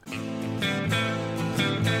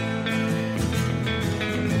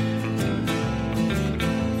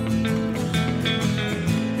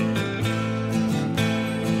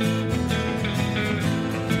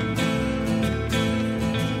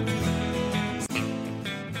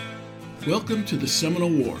Welcome to the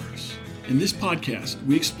Seminole Wars. In this podcast,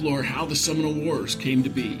 we explore how the Seminole Wars came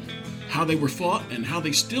to be, how they were fought, and how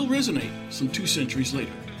they still resonate some 2 centuries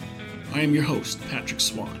later. I am your host, Patrick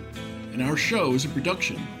Swan, and our show is a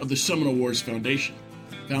production of the Seminole Wars Foundation,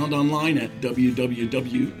 found online at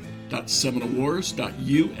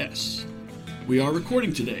www.seminolewars.us. We are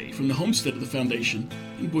recording today from the homestead of the Foundation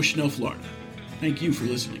in Bushnell, Florida. Thank you for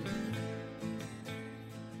listening.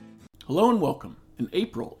 Hello and welcome. In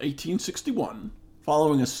April 1861,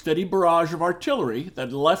 following a steady barrage of artillery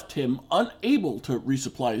that left him unable to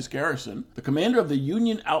resupply his garrison, the commander of the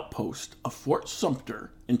Union outpost of Fort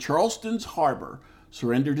Sumter in Charleston's harbor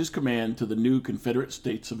surrendered his command to the new Confederate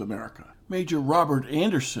States of America. Major Robert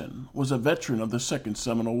Anderson was a veteran of the Second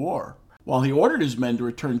Seminole War. While he ordered his men to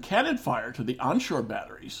return cannon fire to the onshore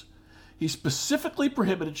batteries, he specifically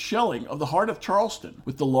prohibited shelling of the heart of Charleston,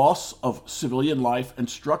 with the loss of civilian life and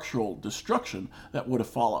structural destruction that would have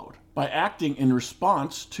followed. By acting in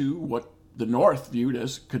response to what the North viewed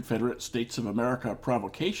as Confederate States of America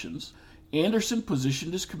provocations, Anderson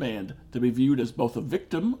positioned his command to be viewed as both a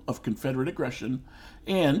victim of Confederate aggression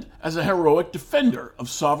and as a heroic defender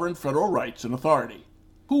of sovereign federal rights and authority.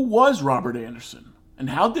 Who was Robert Anderson? And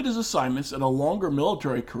how did his assignments and a longer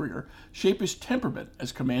military career shape his temperament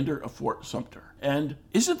as commander of Fort Sumter? And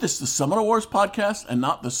isn't this the Seminole Wars podcast and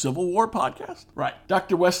not the Civil War podcast? Right.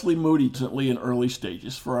 Dr. Wesley Moody recently in early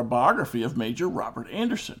stages for a biography of Major Robert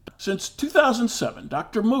Anderson. Since 2007,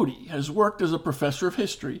 Dr. Moody has worked as a professor of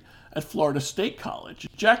history at Florida State College,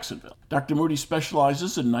 Jacksonville. Dr. Moody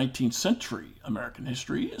specializes in 19th century American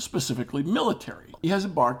history, specifically military. He has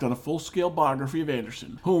embarked on a full-scale biography of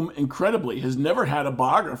Anderson, whom, incredibly, has never had a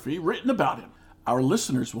biography written about him. Our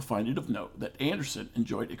listeners will find it of note that Anderson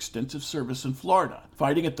enjoyed extensive service in Florida,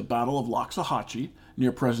 fighting at the Battle of Loxahatchee,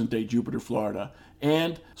 near present-day Jupiter, Florida,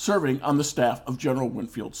 and serving on the staff of General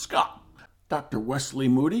Winfield Scott. Dr. Wesley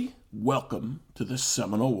Moody, welcome to the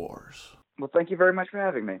Seminole Wars. Well, thank you very much for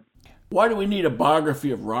having me. Why do we need a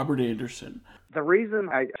biography of Robert Anderson? The reason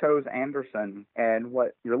I chose Anderson, and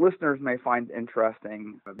what your listeners may find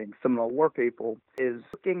interesting, being Seminole War people, is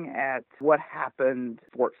looking at what happened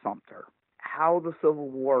at Fort Sumter. How the Civil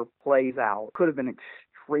War plays out could have been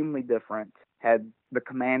extremely different had the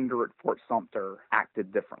commander at Fort Sumter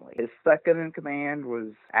acted differently. His second in command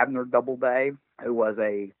was Abner Doubleday, who was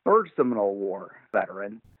a third Seminole War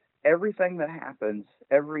veteran. Everything that happens,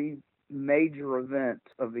 every major event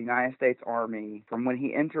of the United States Army, from when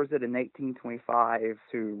he enters it in 1825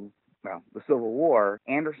 to the Civil War,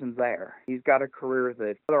 Anderson's there. He's got a career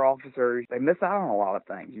that other officers, they miss out on a lot of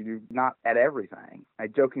things. You do not at everything. I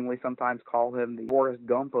jokingly sometimes call him the Forrest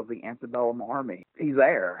Gump of the antebellum army. He's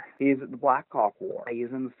there. He's at the Black Hawk War.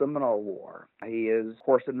 He's in the Seminole War. He is, of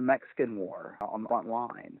course, in the Mexican War on the front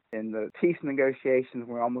line. In the peace negotiations,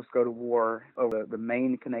 we almost go to war over the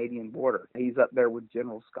Maine Canadian border. He's up there with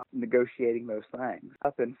General Scott negotiating those things.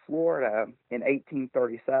 Up in Florida in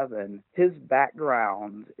 1837, his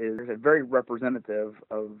background is very representative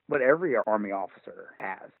of what every Army officer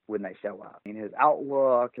has when they show up. I mean, his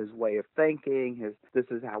outlook, his way of thinking, this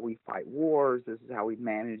is how we fight wars, this is how we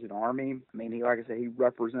manage an army. I mean, like I said, he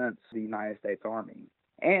represents the United States Army.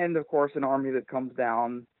 And, of course, an army that comes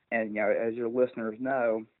down, and, as your listeners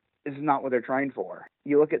know, this is not what they're trained for.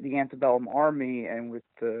 You look at the antebellum army, and with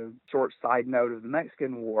the short side note of the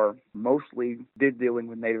Mexican War, mostly dealing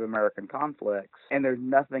with Native American conflicts, and there's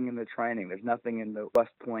nothing in the training. There's nothing in the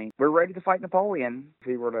West Point. We're ready to fight Napoleon if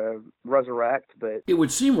he were to resurrect, but it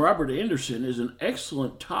would seem Robert Anderson is an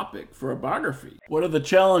excellent topic for a biography. What are the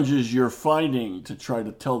challenges you're finding to try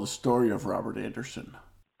to tell the story of Robert Anderson?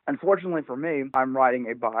 Unfortunately for me, I'm writing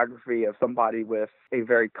a biography of somebody with a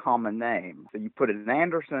very common name. So you put it in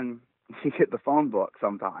Anderson, you get the phone book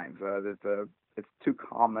sometimes. It's too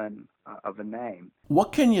common of a name.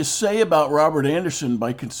 What can you say about Robert Anderson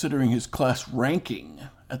by considering his class ranking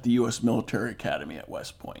at the U.S. Military Academy at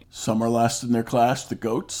West Point? Some are last in their class, the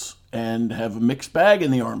GOATs, and have a mixed bag in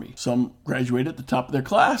the Army. Some graduate at the top of their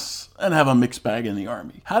class and have a mixed bag in the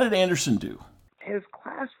Army. How did Anderson do? His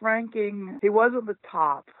class ranking, he wasn't the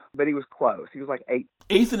top, but he was close. He was like 8th.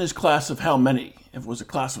 8th in his class of how many? If it was a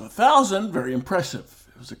class of 1,000, very impressive.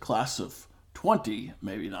 If it was a class of 20,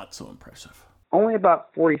 maybe not so impressive. Only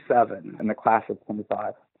about 47 in the class of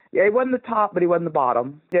 25. Yeah, he wasn't the top, but he wasn't the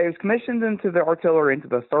bottom. Yeah, he was commissioned into the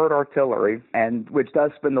 3rd Artillery, and which does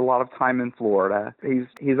spend a lot of time in Florida.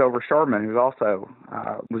 He's over Sherman, who also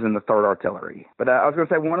was in the 3rd Artillery. But I was going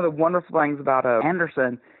to say, one of the wonderful things about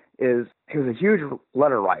Anderson is he was a huge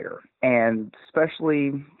letter writer, and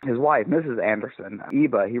especially his wife, Mrs. Anderson,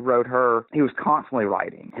 Eva, he wrote her, he was constantly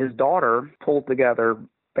writing. His daughter pulled together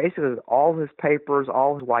basically all his papers,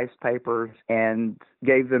 all his wife's papers, and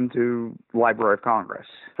gave them to the Library of Congress.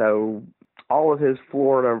 So all of his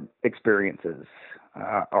Florida experiences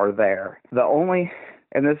are there. The only,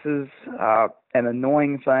 and this is an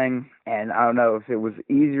annoying thing, and I don't know if it was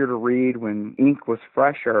easier to read when ink was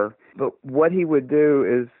fresher, but what he would do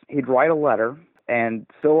is he'd write a letter and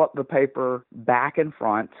fill up the paper back and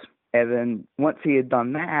front. And then once he had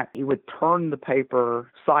done that, he would turn the paper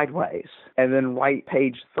sideways and then write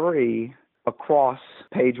page 3 across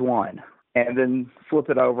page 1 and then flip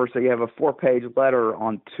it over so you have a 4-page letter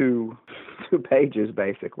on two pages,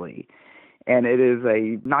 basically. And it is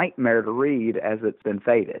a nightmare to read as it's been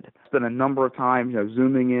faded. It's been a number of times,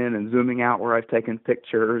 zooming in and zooming out where I've taken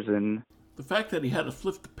pictures. And the fact that he had to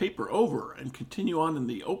flip the paper over and continue on in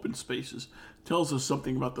the open spaces tells us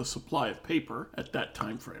something about the supply of paper at that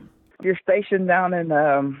time frame. You're stationed down in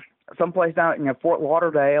someplace down in Fort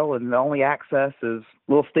Lauderdale, and the only access is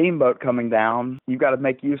a little steamboat coming down. You've got to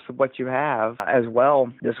make use of what you have as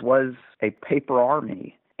well. This was a paper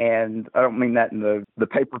army, and I don't mean that in the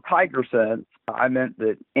paper tiger sense. I meant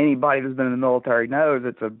that anybody that's been in the military knows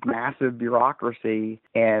it's a massive bureaucracy,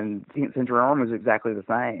 and the 10th Century Army was exactly the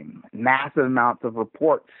same. Massive amounts of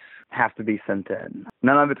reports have to be sent in.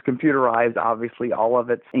 None of it's computerized, obviously. All of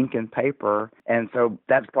it's ink and paper, and so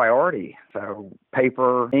that's priority. So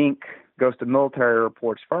paper, ink goes to military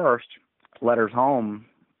reports first, letters home,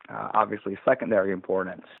 obviously secondary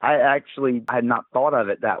importance. I had not thought of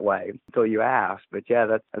it that way until you asked, but yeah,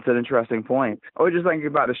 that's an interesting point. I was just thinking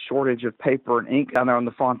about the shortage of paper and ink down there on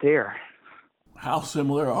the frontier. How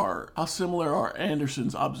similar are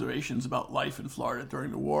Anderson's observations about life in Florida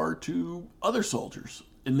during the war to other soldiers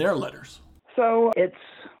in their letters? So it's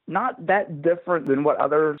not that different than what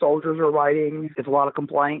other soldiers are writing. It's a lot of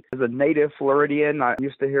complaints. As a native Floridian, I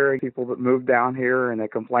used to hear people that moved down here and they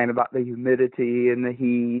complain about the humidity and the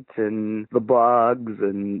heat and the bugs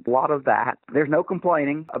and a lot of that. There's no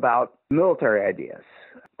complaining about military ideas.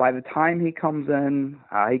 By the time he comes in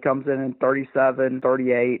 37,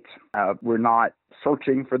 38. We're not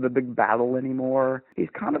searching for the big battle anymore. He's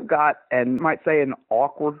kind of got, and you might say, an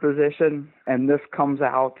awkward position, and this comes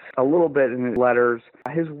out a little bit in his letters.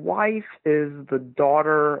 His wife is the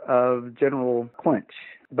daughter of General Clinch,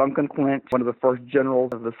 Duncan Clinch, one of the first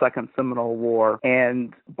generals of the Second Seminole War.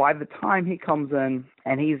 And by the time he comes in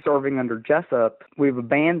and he's serving under Jessup, we've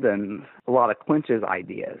abandoned a lot of Clinch's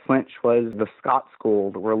ideas. Clinch was the Scott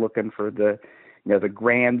school that we're looking for the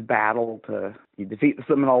grand battle to defeat the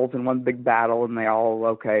Seminoles in one big battle, and they all,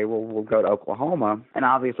 okay, well, we'll go to Oklahoma. And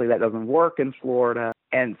obviously that doesn't work in Florida.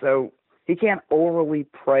 And so he can't overly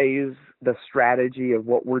praise the strategy of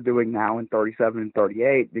what we're doing now in 37 and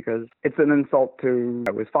 38 because it's an insult to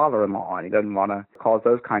his father-in-law, and he doesn't want to cause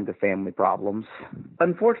those kinds of family problems.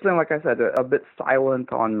 Unfortunately, like I said, a bit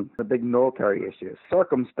silent on the big military issues.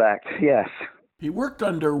 Circumspect, yes. He worked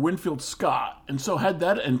under Winfield Scott, and so had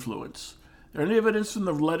that influence. Is there any evidence from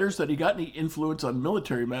the letters that he got any influence on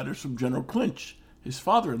military matters from General Clinch, his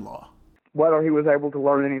father-in-law? Whether he was able to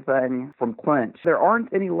learn anything from Clinch. There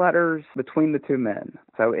aren't any letters between the two men.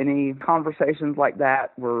 So any conversations like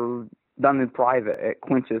that were done in private at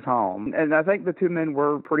Clinch's home. And I think the two men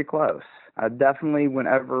were pretty close. Definitely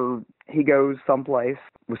whenever he goes someplace,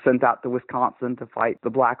 was sent out to Wisconsin to fight the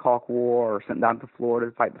Black Hawk War, or sent down to Florida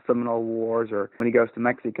to fight the Seminole Wars, or when he goes to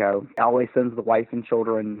Mexico, he always sends the wife and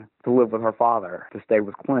children to live with her father, to stay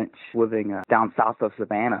with Clinch, living down south of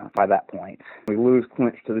Savannah by that point. We lose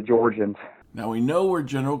Clinch to the Georgians. Now, we know where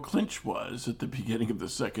General Clinch was at the beginning of the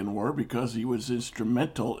Second War because he was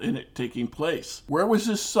instrumental in it taking place. Where was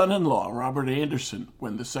his son-in-law, Robert Anderson,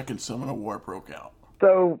 when the Second Seminole War broke out?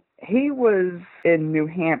 So he was in New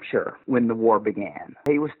Hampshire when the war began.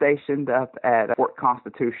 He was stationed up at Fort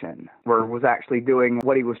Constitution, where he was actually doing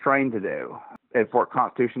what he was trained to do. At Fort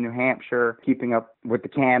Constitution, New Hampshire, keeping up with the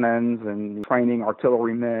cannons and training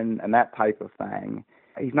artillerymen and that type of thing.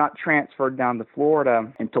 He's not transferred down to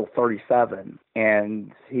Florida until 37,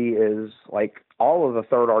 and he is like all of the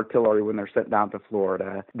 3rd Artillery when they're sent down to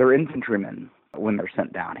Florida. They're infantrymen when they're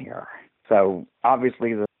sent down here. So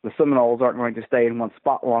obviously the Seminoles aren't going to stay in one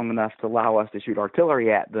spot long enough to allow us to shoot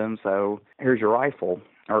artillery at them, so here's your rifle,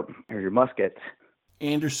 or here's your musket.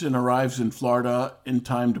 Anderson arrives in Florida in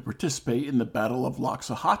time to participate in the Battle of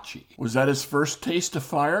Loxahatchee. Was that his first taste of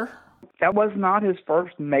fire? That was not his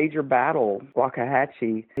first major battle,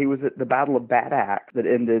 Waxahachie. He was at the Battle of Bad Axe that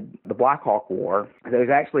ended the Black Hawk War. He was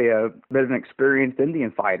actually a bit of an experienced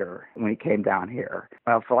Indian fighter when he came down here.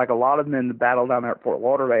 For like a lot of men, the battle down there at Fort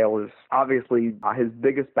Lauderdale is obviously his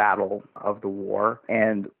biggest battle of the war.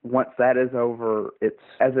 And once that is over, it's,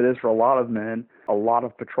 as it is for a lot of men, a lot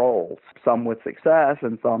of patrols, some with success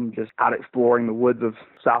and some just out exploring the woods of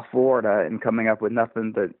South Florida and coming up with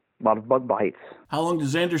nothing but a lot of bug bites. How long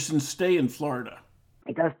does Anderson stay in Florida?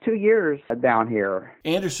 He does 2 years down here.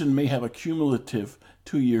 Anderson may have a cumulative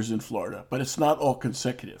 2 years in Florida, but it's not all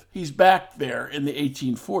consecutive. He's back there in the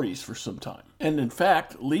 1840s for some time, and in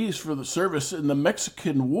fact leaves for the service in the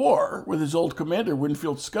Mexican War with his old commander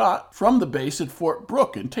Winfield Scott from the base at Fort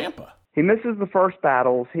Brooke in Tampa. He misses the first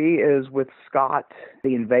battles. He is with Scott,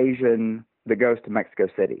 the invasion that goes to Mexico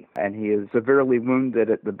City, and he is severely wounded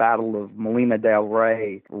at the Battle of Molina del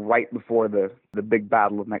Rey right before the big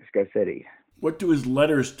Battle of Mexico City. What do his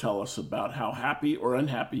letters tell us about how happy or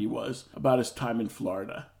unhappy he was about his time in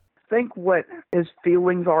Florida? I think what his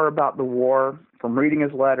feelings are about the war, from reading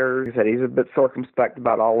his letters, he said he's a bit circumspect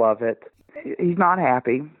about all of it. He's not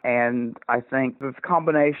happy, and I think this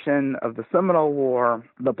combination of the Seminole War,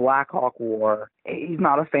 the Black Hawk War, he's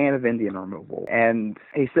not a fan of Indian removal. And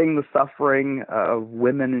he's seeing the suffering of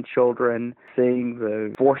women and children, seeing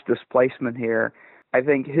the forced displacement here. I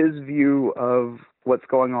think his view of what's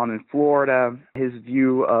going on in Florida, his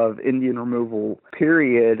view of Indian removal,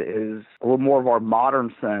 period, is a little more of our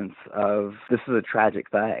modern sense of this is a tragic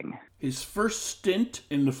thing. His first stint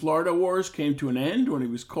in the Florida Wars came to an end when he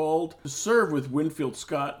was called to serve with Winfield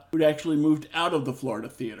Scott, who'd actually moved out of the Florida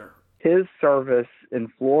theater. His service in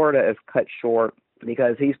Florida is cut short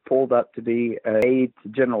because he's pulled up to be an aide to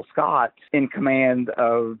General Scott in command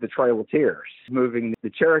of the Trail of Tears, moving the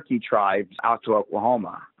Cherokee tribes out to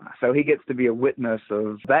Oklahoma. So he gets to be a witness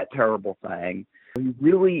of that terrible thing.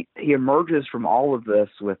 He emerges from all of this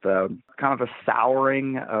with a kind of a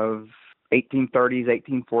souring of 1830s,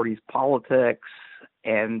 1840s politics,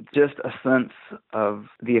 and just a sense of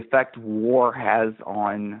the effect war has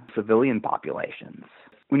on civilian populations.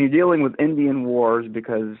 When you're dealing with Indian wars,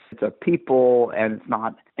 because it's a people and it's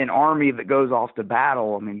not an army that goes off to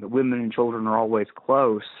battle, I mean, the women and children are always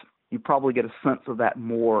close, you probably get a sense of that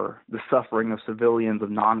more, the suffering of civilians, of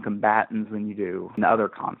non-combatants, than you do in other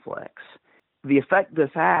conflicts. The effect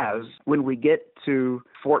this has when we get to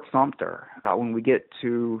Fort Sumter, when we get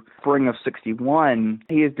to spring of 61,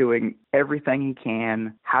 he is doing everything he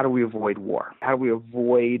can. How do we avoid war? How do we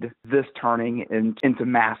avoid this turning into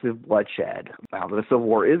massive bloodshed? Well, the Civil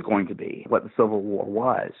War is going to be what the Civil War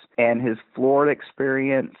was. And his Florida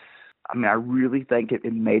experience, I mean, I really think it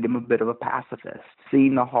made him a bit of a pacifist,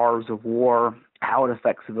 seeing the horrors of war, how it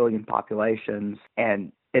affects civilian populations,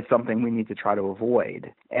 and it's something we need to try to avoid.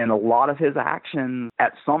 And a lot of his actions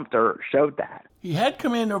at Sumter showed that. He had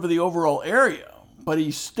command over the overall area, but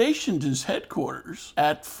he stationed his headquarters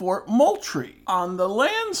at Fort Moultrie on the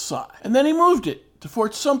land side. And then he moved it to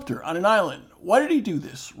Fort Sumter on an island. Why did he do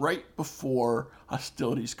this right before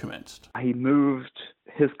hostilities commenced? He moved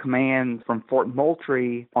his command from Fort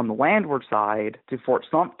Moultrie on the landward side to Fort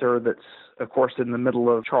Sumter, that's, of course, in the middle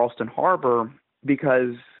of Charleston Harbor,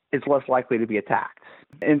 because it's less likely to be attacked.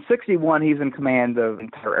 In 61, he's in command of the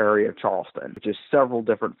entire area of Charleston, which is several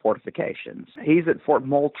different fortifications. He's at Fort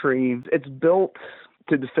Moultrie. It's built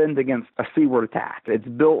to defend against a seaward attack. It's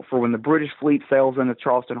built for when the British fleet sails into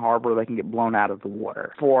Charleston Harbor, they can get blown out of the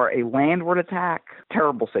water. For a landward attack,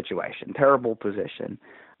 terrible situation, terrible position.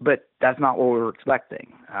 But that's not what we were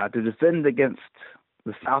expecting. To defend against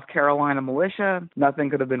the South Carolina militia, nothing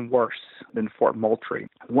could have been worse than Fort Moultrie.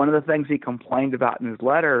 One of the things he complained about in his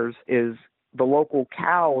letters is the local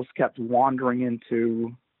cows kept wandering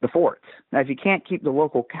into the fort. Now, if you can't keep the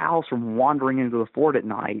local cows from wandering into the fort at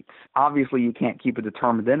night, obviously you can't keep a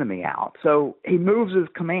determined enemy out. So he moves his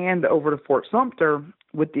command over to Fort Sumter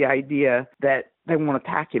with the idea that they won't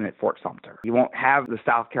attack him at Fort Sumter. You won't have the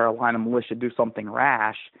South Carolina militia do something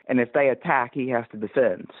rash, and if they attack, he has to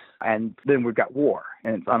defend. And then we've got war,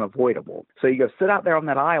 and it's unavoidable. So you go sit out there on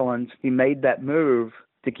that island. He made that move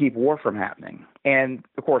to keep war from happening. And,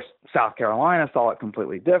 of course, South Carolina saw it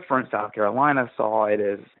completely different. South Carolina saw it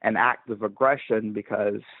as an act of aggression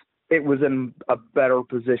because it was in a better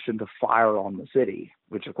position to fire on the city,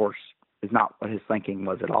 which, of course, is not what his thinking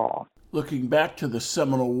was at all. Looking back to the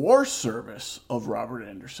Seminole War service of Robert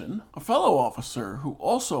Anderson, a fellow officer who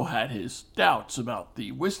also had his doubts about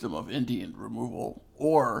the wisdom of Indian removal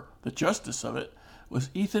or the justice of it was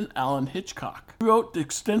Ethan Allen Hitchcock. He wrote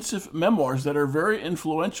extensive memoirs that are very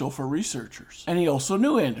influential for researchers. And he also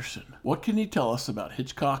knew Anderson. What can you tell us about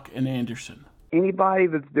Hitchcock and Anderson? Anybody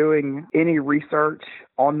that's doing any research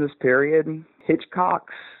on this period,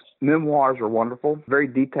 Hitchcock's memoirs are wonderful, very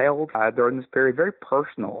detailed during this period, very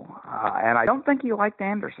personal, and I don't think he liked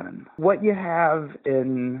Anderson. What you have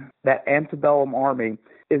in that antebellum army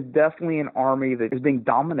is definitely an army that is being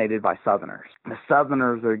dominated by Southerners. The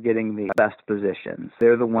Southerners are getting the best positions.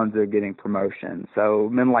 They're the ones that are getting promotions. So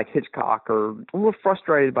men like Hitchcock are a little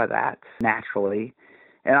frustrated by that, naturally.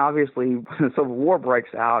 And obviously, when the Civil War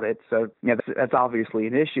breaks out, that's obviously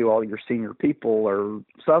an issue. All your senior people are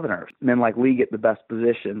Southerners. Men like Lee get the best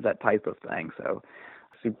positions, that type of thing. So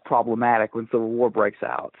it's problematic when Civil War breaks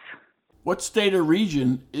out. What state or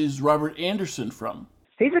region is Robert Anderson from?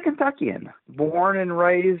 He's a Kentuckian, born and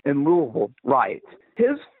raised in Louisville. Right.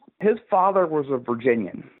 His father was a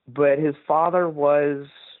Virginian, but his father was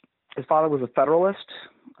a Federalist,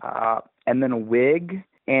 and then a Whig,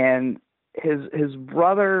 and his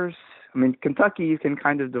brothers, Kentucky you can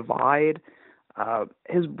kind of divide.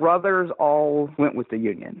 His brothers all went with the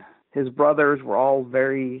Union. His brothers were all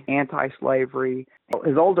very anti-slavery.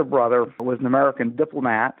 His older brother was an American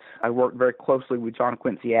diplomat. I worked very closely with John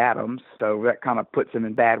Quincy Adams, so that kind of puts him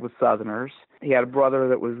in bad with Southerners. He had a brother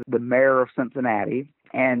that was the mayor of Cincinnati,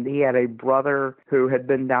 and he had a brother who had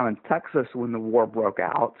been down in Texas when the war broke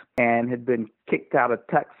out and had been kicked out of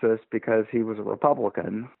Texas because he was a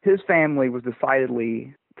Republican. His family was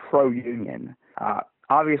decidedly pro-Union.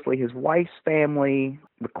 Obviously, his wife's family,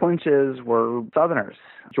 the Clinches, were Southerners,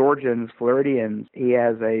 Georgians, Floridians. He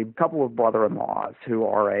has a couple of brother-in-laws who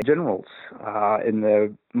are generals in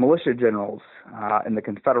the militia generals in the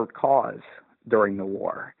Confederate cause during the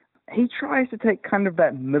war. He tries to take kind of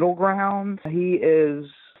that middle ground. He is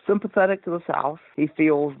sympathetic to the South. He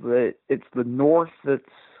feels that it's the North that's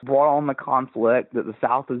brought on the conflict, that the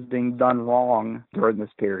South is being done wrong during this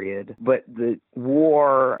period, but the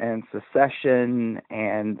war and secession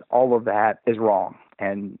and all of that is wrong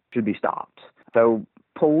and should be stopped. So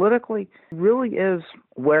politically, really is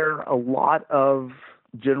where a lot of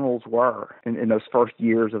generals were in those first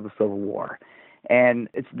years of the Civil War. And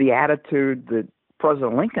it's the attitude that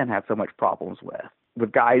President Lincoln had so much problems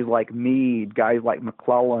with guys like Meade, guys like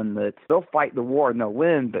McClellan, that they'll fight the war and they'll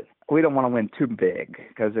win, but we don't want to win too big,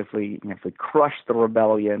 because if we crush the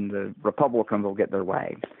rebellion, the Republicans will get their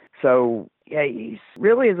way. So yeah, he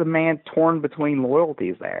really is a man torn between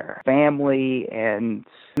loyalties there, family and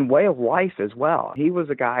way of life as well. He was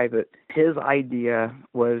a guy that his idea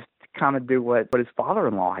was to kind of do what his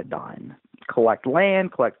father-in-law had done. Collect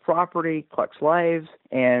land, collect property, collect slaves,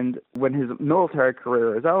 and when his military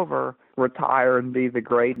career is over, retire and be the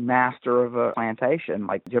great master of a plantation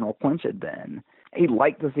like General Clinch had been. He'd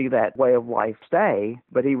like to see that way of life stay,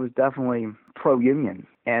 but he was definitely pro-Union.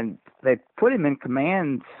 And they put him in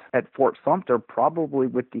command at Fort Sumter probably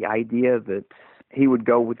with the idea that he would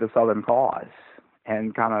go with the Southern cause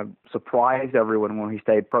and kind of surprised everyone when he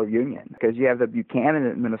stayed pro-Union. Because you have the Buchanan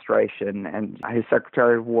administration, and his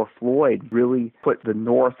Secretary of War, Floyd, really put the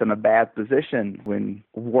North in a bad position when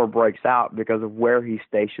war breaks out because of where he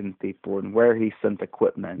stationed people and where he sent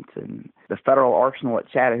equipment. And the federal arsenal at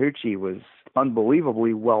Chattahoochee was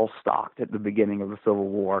unbelievably well stocked at the beginning of the Civil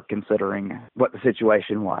War, considering what the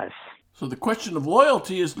situation was. So the question of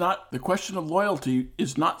loyalty is not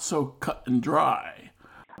so cut and dry.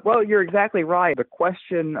 Well, you're exactly right. The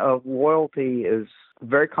question of loyalty is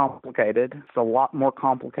very complicated. It's a lot more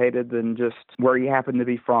complicated than just where you happen to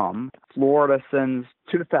be from. Florida sends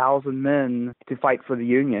 2,000 men to fight for the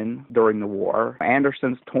Union during the war.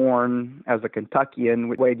 Anderson's torn as a Kentuckian.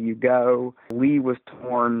 Which way do you go? Lee was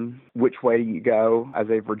torn. Which way do you go as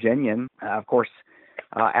a Virginian? Of course,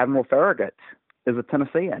 Admiral Farragut is a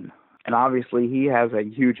Tennessean. And obviously, he has a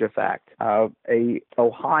huge effect. A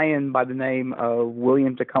Ohioan by the name of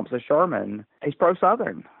William Tecumseh Sherman, he's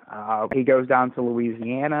pro-Southern. He goes down to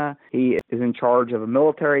Louisiana. He is in charge of a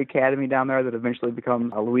military academy down there that eventually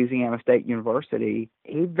becomes a Louisiana State University.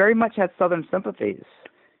 He very much had Southern sympathies.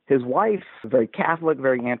 His wife, very Catholic,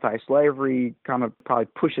 very anti-slavery, kind of probably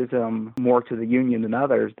pushes him more to the Union than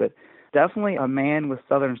others, but definitely a man with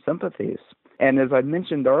Southern sympathies. And as I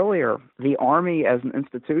mentioned earlier, the Army as an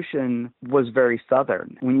institution was very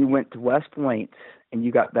Southern. When you went to West Point and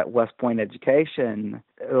you got that West Point education,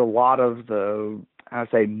 a lot of the,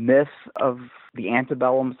 myth of the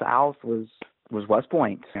antebellum South was West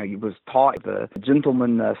Point. You was taught the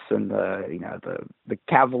gentlemanness and the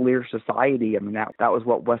cavalier society. That was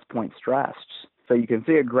what West Point stressed. So you can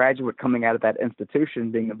see a graduate coming out of that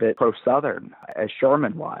institution being a bit pro-Southern, as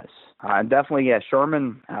Sherman was. And definitely,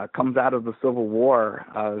 Sherman comes out of the Civil War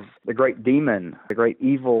as the great demon, the great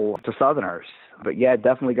evil to Southerners. But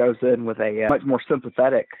definitely goes in with a much more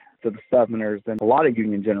sympathetic to the Southerners than a lot of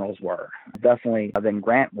Union generals were, definitely than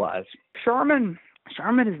Grant was. Sherman is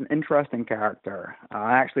an interesting character.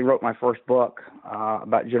 I actually wrote my first book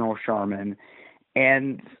about General Sherman,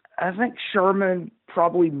 and I think Sherman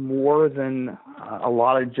probably more than a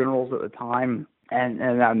lot of generals at the time, and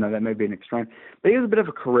I know that may be an extreme, but he was a bit of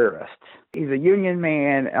a careerist. He's a Union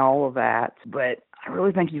man and all of that, but I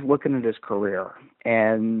really think he's looking at his career,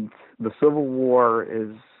 and the Civil War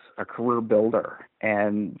is a career builder,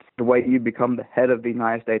 and the way you become the head of the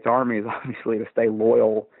United States Army is obviously to stay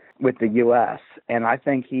loyal with the U.S., and I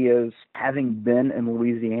think he is, having been in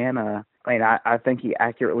Louisiana, I think he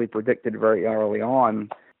accurately predicted very early on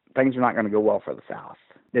things are not going to go well for the South.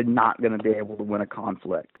 They're not going to be able to win a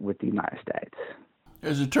conflict with the United States.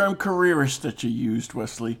 There's a term careerist that you used,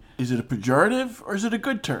 Wesley. Is it a pejorative or is it a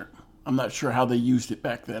good term? I'm not sure how they used it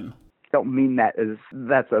back then. I don't mean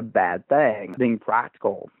that's a bad thing. Being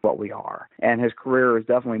practical, what we are. And his career is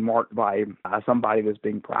definitely marked by somebody that's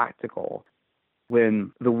being practical.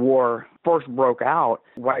 When the war first broke out,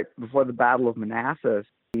 right before the Battle of Manassas,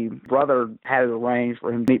 the brother had it arranged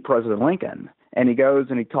for him to meet President Lincoln. And he goes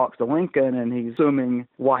and he talks to Lincoln, and he's assuming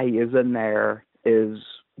why he is in there is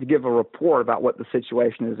to give a report about what the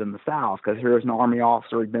situation is in the South, because here's an Army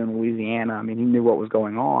officer who'd been in Louisiana. He knew what was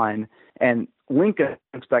going on. And Lincoln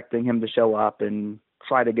expecting him to show up and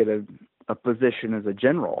try to get a position as a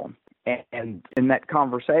general. And in that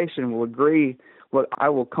conversation, we'll agree, look, I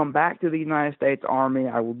will come back to the United States Army.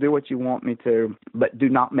 I will do what you want me to, but do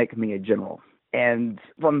not make me a general. And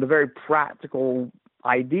from the very practical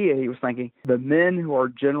idea, he was thinking the men who are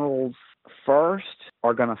generals first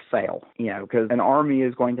are going to fail, because an army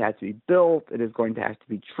is going to have to be built. It is going to have to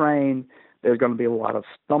be trained. There's going to be a lot of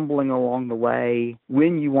stumbling along the way.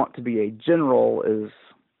 When you want to be a general is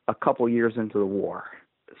a couple years into the war.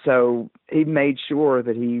 So he made sure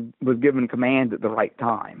that he was given command at the right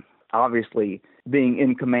time. Obviously, being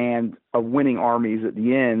in command of winning armies at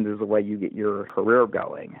the end is the way you get your career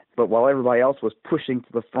going. But while everybody else was pushing to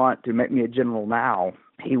the front to make me a general now,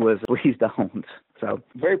 he was please don't. So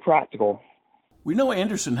very practical. We know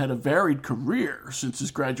Anderson had a varied career since his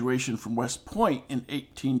graduation from West Point in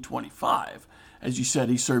 1825. As you said,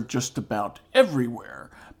 he served just about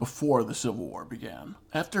everywhere before the Civil War began.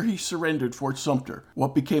 After he surrendered Fort Sumter,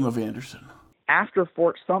 what became of Anderson? After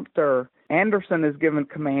Fort Sumter, Anderson is given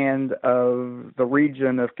command of the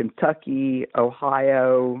region of Kentucky,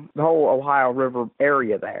 Ohio, the whole Ohio River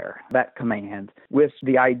area there, that command, with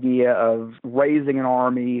the idea of raising an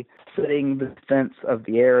army, setting the defense of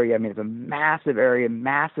the area. It's a massive area,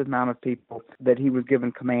 massive amount of people that he was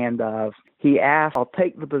given command of. He asked, I'll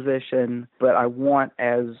take the position, but I want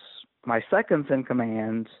as my seconds in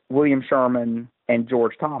command, William Sherman and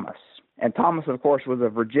George Thomas. And Thomas, of course, was a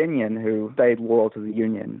Virginian who stayed loyal to the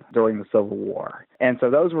Union during the Civil War. And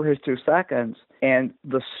so those were his two seconds. And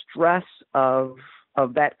the stress of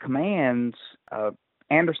that command,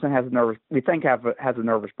 Anderson has a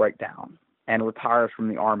nervous breakdown and retires from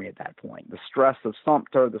the Army at that point. The stress of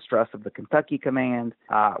Sumter, the stress of the Kentucky command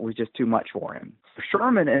was just too much for him.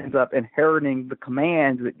 Sherman ends up inheriting the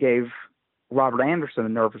command that gave Robert Anderson a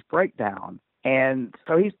nervous breakdown. And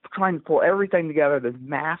so he's trying to pull everything together, this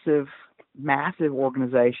massive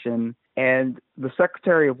organization, and the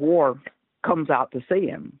Secretary of War comes out to see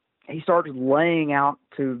him. He starts laying out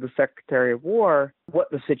to the Secretary of War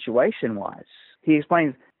what the situation was. He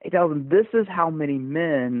tells him, this is how many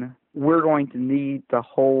men we're going to need to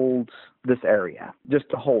hold this area, just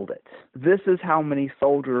to hold it. This is how many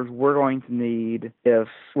soldiers we're going to need if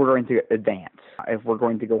we're going to advance, if we're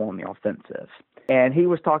going to go on the offensive. And he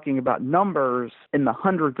was talking about numbers in the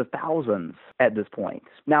hundreds of thousands at this point.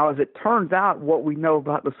 Now, as it turns out, what we know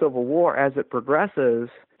about the Civil War as it progresses,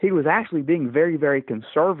 he was actually being very, very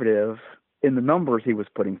conservative in the numbers he was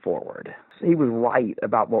putting forward. He was right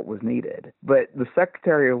about what was needed. But the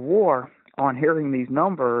Secretary of War, on hearing these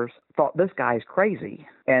numbers, thought this guy's crazy.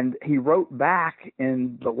 And he wrote back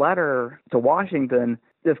in the letter to Washington,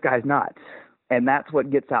 this guy's nuts. And that's what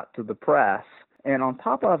gets out to the press. And on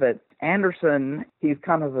top of it, Anderson, he's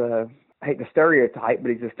kind of I hate the stereotype, but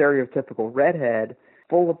he's a stereotypical redhead,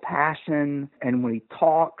 full of passion. And when he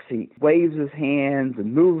talks, he waves his hands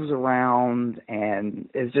and moves around and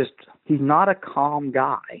he's not a calm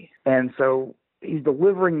guy. And so he's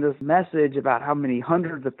delivering this message about how many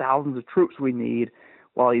hundreds of thousands of troops we need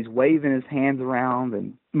while he's waving his hands around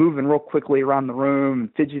and moving real quickly around the room and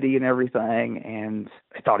fidgety and everything. And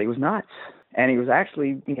I thought he was nuts. And he was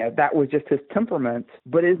actually, that was just his temperament.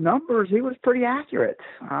 But his numbers, he was pretty accurate.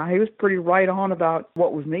 He was pretty right on about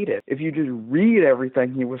what was needed. If you just read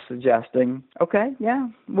everything he was suggesting, okay, yeah,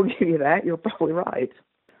 we'll give you that. You're probably right.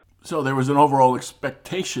 So there was an overall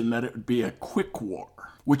expectation that it would be a quick war,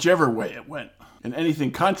 whichever way it went. And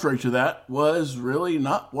anything contrary to that was really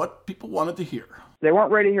not what people wanted to hear. They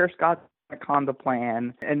weren't ready to hear Scott's Anaconda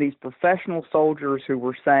Plan, and these professional soldiers who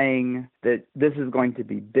were saying that this is going to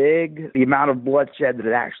be big, the amount of bloodshed that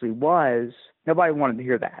it actually was, nobody wanted to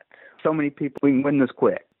hear that. So many people, we can win this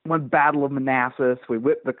quick. One Battle of Manassas, we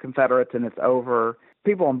whip the Confederates and it's over.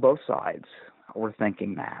 People on both sides were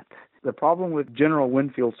thinking that. The problem with General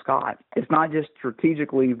Winfield Scott is not just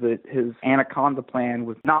strategically that his Anaconda Plan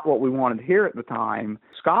was not what we wanted to hear at the time.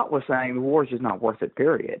 Scott was saying the war is just not worth it,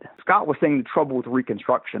 period. Scott was seeing the trouble with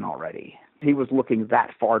Reconstruction already. He was looking that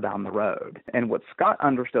far down the road. And what Scott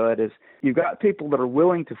understood is you've got people that are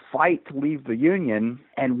willing to fight to leave the Union,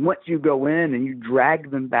 and once you go in and you drag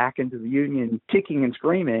them back into the Union, kicking and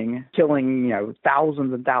screaming, killing,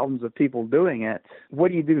 thousands and thousands of people doing it, what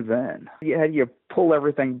do you do then? How do you pull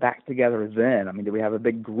everything back together then? I mean, do we have a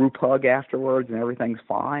big group hug afterwards and everything's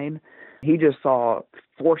fine? He just saw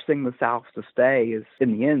forcing the South to stay is,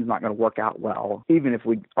 in the end, not going to work out well, even if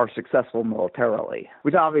we are successful militarily,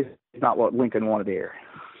 which obviously is not what Lincoln wanted to hear.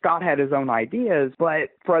 Scott had his own ideas, but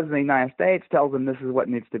President of the United States tells him this is what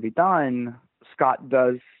needs to be done. Scott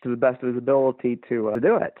does to the best of his ability to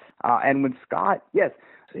do it. And when Scott, yes,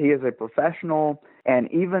 he is a professional, and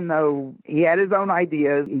even though he had his own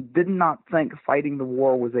ideas, he did not think fighting the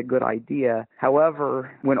war was a good idea.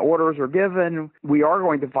 However, when orders are given, we are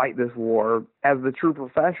going to fight this war, as the true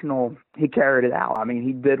professional, he carried it out. I mean,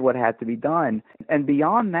 he did what had to be done. And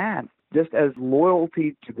beyond that, just as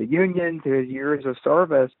loyalty to the Union, to his years of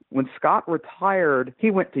service, when Scott retired, he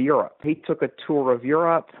went to Europe. He took a tour of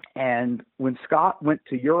Europe, and when Scott went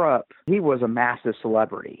to Europe, he was a massive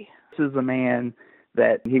celebrity. This is a man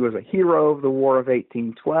that he was a hero of the War of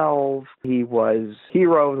 1812. He was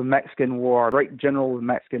hero of the Mexican War, great general of the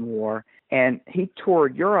Mexican War. And he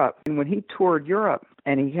toured Europe. And when he toured Europe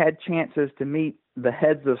and he had chances to meet the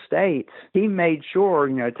heads of states, he made sure,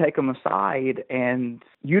 take them aside, and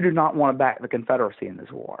you do not want to back the Confederacy in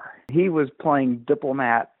this war. He was playing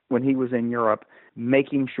diplomat when he was in Europe,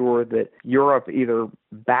 making sure that Europe either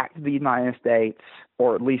backed the United States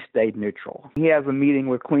or at least stayed neutral. He has a meeting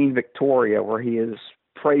with Queen Victoria where he is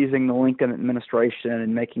praising the Lincoln administration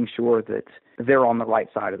and making sure that they're on the right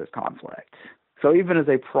side of this conflict. So even as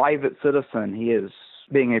a private citizen, he is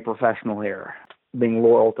being a professional here, being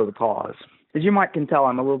loyal to the cause. As you might can tell,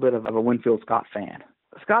 I'm a little bit of a Winfield Scott fan.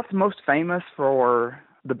 Scott's most famous for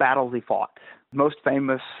the battles he fought. Most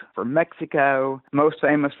famous for Mexico, most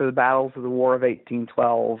famous for the battles of the War of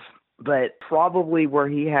 1812, but probably where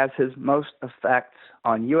he has his most effect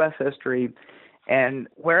on U.S. history and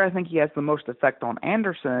where I think he has the most effect on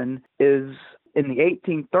Anderson is in the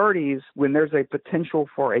 1830s when there's a potential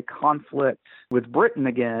for a conflict with Britain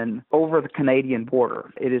again over the Canadian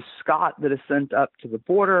border. It is Scott that is sent up to the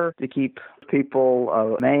border to keep people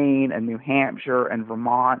of Maine and New Hampshire and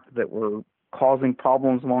Vermont that were causing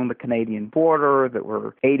problems along the Canadian border, that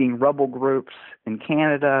were aiding rebel groups in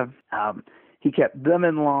Canada. He kept them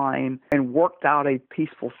in line and worked out a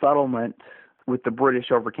peaceful settlement with the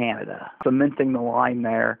British over Canada, cementing the line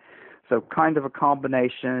there. So kind of a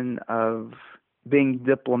combination of being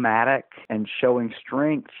diplomatic and showing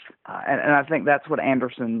strength. And I think that's what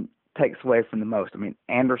Anderson takes away from the most. I mean,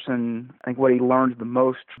 Anderson, I think what he learned the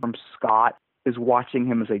most from Scott is watching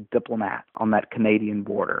him as a diplomat on that Canadian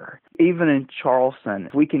border. Even in Charleston,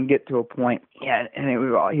 if we can get to a point,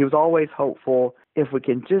 he was always hopeful, if we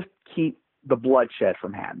can just keep the bloodshed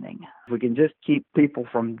from happening, if we can just keep people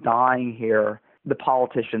from dying here, the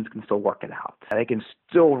politicians can still work it out. They can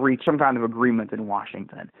still reach some kind of agreement in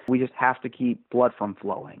Washington. We just have to keep blood from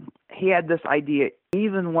flowing. He had this idea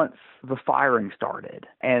even once the firing started.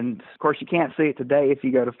 And, of course, you can't see it today if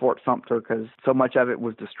you go to Fort Sumter because so much of it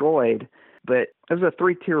was destroyed. But it was a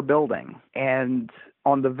 3-tier building. And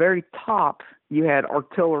on the very top, you had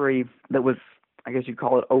artillery that was, I guess you'd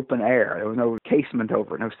call it open air. There was no casement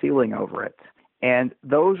over it, no ceiling over it. And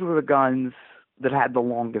those were the guns that had the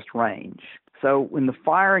longest range. So when the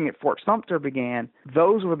firing at Fort Sumter began,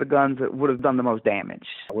 those were the guns that would have done the most damage.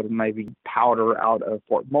 Would have maybe powder out of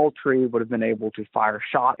Fort Moultrie, would have been able to fire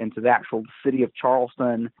shot into the actual city of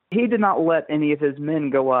Charleston. He did not let any of his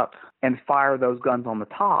men go up and fire those guns on the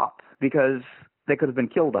top because they could have been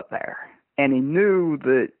killed up there. And he knew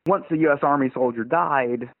that once the U.S. Army soldier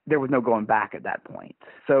died, there was no going back at that point.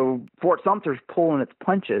 So Fort Sumter's pulling its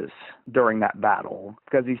punches during that battle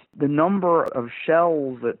because the number of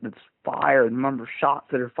shells that's fired, the number of shots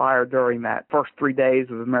that are fired during that first 3 days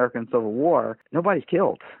of the American Civil War, nobody's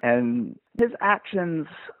killed. And his actions,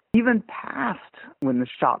 even past when the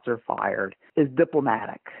shots are fired, is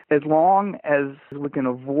diplomatic. As long as we can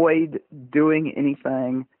avoid doing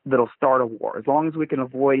anything that'll start a war, as long as we can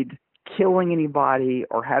avoid killing anybody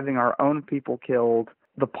or having our own people killed,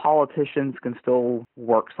 the politicians can still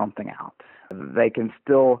work something out. They can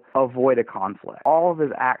still avoid a conflict. All of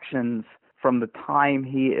his actions from the time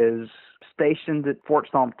he is stationed at Fort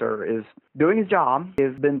Sumter is doing his job. He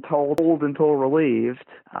has been told until relieved,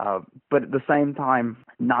 but at the same time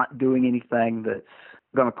not doing anything that's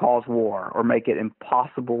going to cause war or make it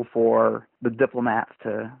impossible for the diplomats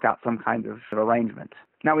to got some kind of arrangement.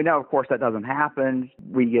 Now, we know, of course, that doesn't happen.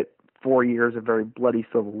 We get 4 years of very bloody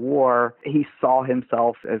civil war. He saw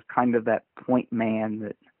himself as kind of that point man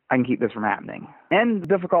that I can keep this from happening. And the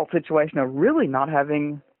difficult situation of really not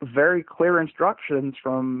having very clear instructions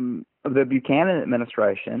from the Buchanan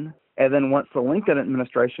administration. And then once the Lincoln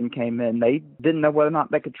administration came in, they didn't know whether or not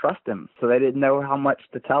they could trust him. So they didn't know how much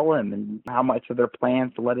to tell him and how much of their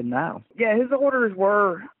plans to let him know. Yeah, his orders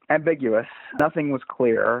were ambiguous. Nothing was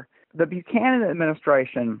clear. The Buchanan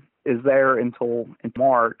administration is there until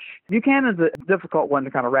March. Buchanan's a difficult one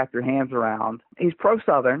to kind of wrap your hands around. He's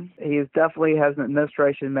pro-Southern. He definitely has an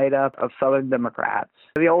administration made up of Southern Democrats.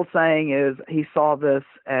 The old saying is he saw this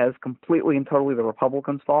as completely and totally the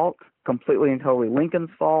Republicans' fault, completely and totally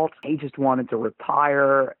Lincoln's fault. He just wanted to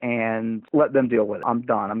retire and let them deal with it. I'm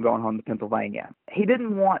done. I'm going home to Pennsylvania. He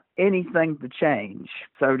didn't want anything to change,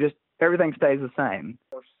 so just everything stays the same.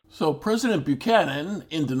 So President Buchanan,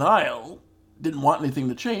 in denial, didn't want anything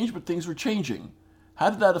to change, but things were changing.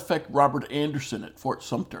 How did that affect Robert Anderson at Fort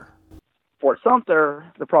Sumter? Fort Sumter,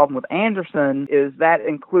 the problem with Anderson is that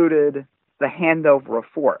included the handover of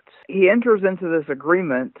forts. He enters into this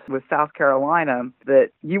agreement with South Carolina that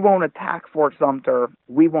you won't attack Fort Sumter,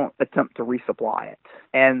 we won't attempt to resupply it.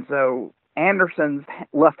 And so Anderson's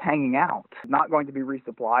left hanging out, not going to be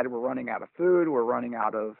resupplied. We're running out of food, we're running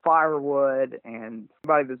out of firewood, and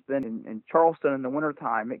anybody that's been in Charleston in the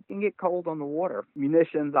wintertime, it can get cold on the water.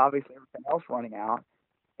 Munitions, obviously, everything else running out.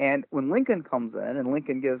 And when Lincoln comes in, and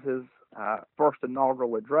Lincoln gives his first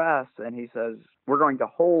inaugural address, and he says, we're going to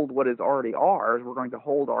hold what is already ours, we're going to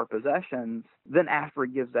hold our possessions. Then after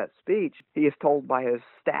he gives that speech, he is told by his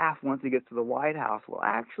staff once he gets to the White House, well,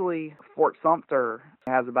 actually, Fort Sumter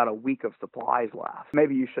has about a week of supplies left.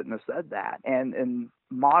 Maybe you shouldn't have said that. And in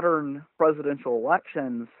modern presidential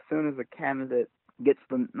elections, as soon as a candidate gets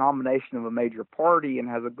the nomination of a major party and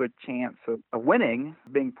has a good chance of winning,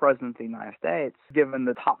 being president of the United States, given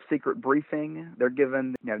the top secret briefing, they're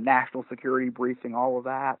given national security briefing, all of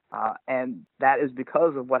that, and that is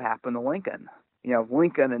because of what happened to Lincoln. If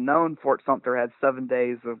Lincoln had known Fort Sumter had 7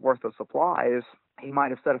 days of worth of supplies, he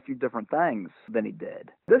might have said a few different things than he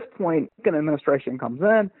did. At this point, Lincoln administration comes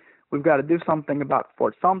in. We've got to do something about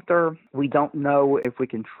Fort Sumter. We don't know if we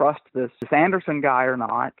can trust this Anderson guy or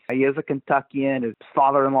not. He is a Kentuckian. His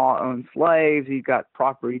father-in-law owned slaves. He's got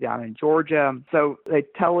property down in Georgia. So they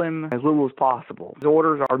tell him as little as possible. His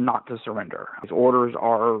orders are not to surrender. His orders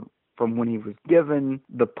are from when he was given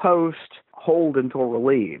the post, hold until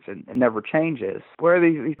relieved, and it never changes. Where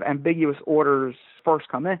these ambiguous orders first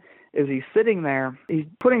come in is he's sitting there, he's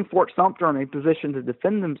putting Fort Sumter in a position to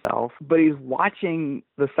defend himself, but he's watching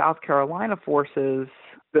the South Carolina forces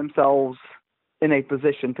themselves in a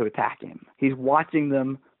position to attack him. He's watching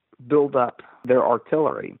them build up their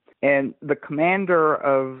artillery. And the commander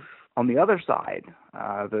on the other side,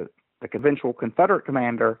 the eventual Confederate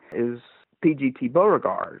commander, is P.G.T.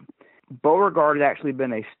 Beauregard. Beauregard had actually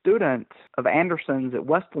been a student of Anderson's at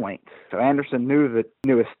West Point. So Anderson knew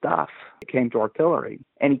his stuff. It came to artillery.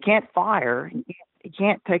 And he can't fire. He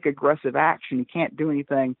can't take aggressive action. He can't do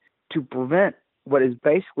anything to prevent what is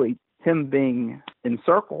basically him being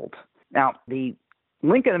encircled. Now, the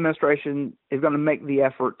Lincoln administration is going to make the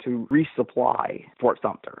effort to resupply Fort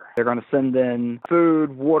Sumter. They're going to send in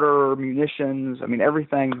food, water, munitions,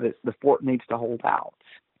 everything that the fort needs to hold out.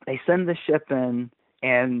 They send the ship in,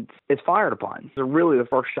 and it's fired upon. They're really the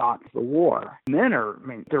first shot of the war. Men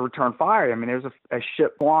to return fire. There's a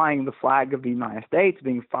ship flying the flag of the United States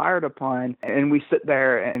being fired upon, and we sit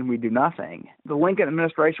there and we do nothing. The Lincoln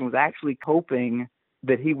administration was actually hoping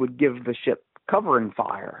that he would give the ship covering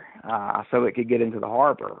fire so it could get into the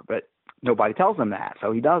harbor. But nobody tells him that,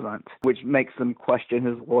 so he doesn't, which makes them question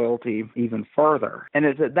his loyalty even further. And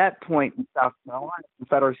it's at that point in South Carolina, the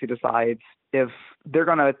Confederacy decides if they're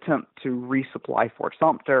going to attempt to resupply Fort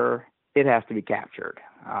Sumter, it has to be captured.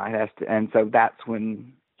 And so that's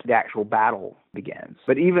when the actual battle begins.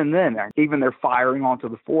 But even then, even they're firing onto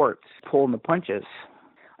the forts, pulling the punches.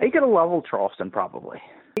 He could have leveled Charleston, probably.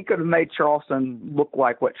 He could have made Charleston look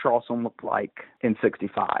like what Charleston looked like in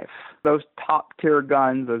 65. Those top-tier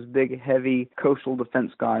guns, those big, heavy coastal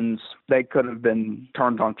defense guns, they could have been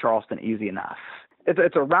turned on Charleston easy enough.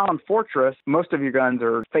 It's a round fortress. Most of your guns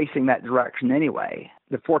are facing that direction anyway.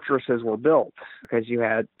 The fortresses were built because you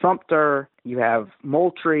had Sumter, you have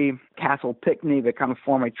Moultrie, Castle Pinckney that kind of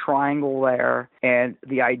form a triangle there. And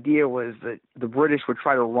the idea was that the British would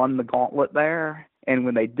try to run the gauntlet there. And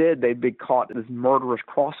when they did, they'd be caught in this murderous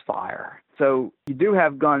crossfire. So you do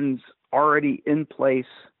have guns already in place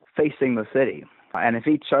facing the city. And if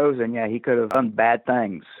he'd chosen, he could have done bad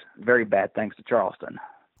things, very bad things to Charleston.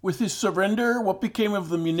 With his surrender, what became of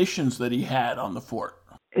the munitions that he had on the fort?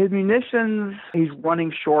 His munitions, he's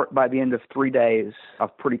running short by the end of 3 days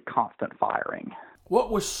of pretty constant firing.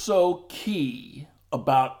 What was so key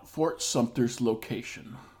about Fort Sumter's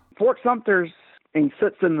location? Fort Sumter's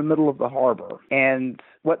sits in the middle of the harbor. And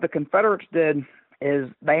what the Confederates did is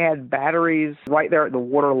they had batteries right there at the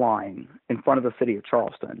water line in front of the city of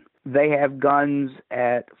Charleston. They have guns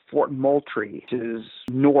at Fort Moultrie, which is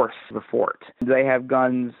north of the fort. They have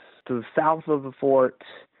guns to the south of the fort,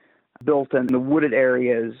 built in the wooded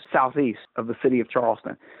areas southeast of the city of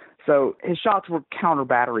Charleston. So his shots were counter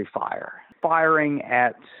battery fire, firing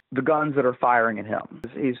at the guns that are firing at him.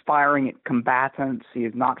 He's firing at combatants. He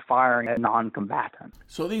is not firing at non-combatants.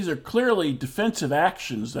 So these are clearly defensive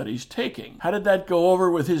actions that he's taking. How did that go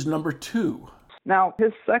over with his number two? Now,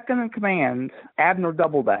 his second in command, Abner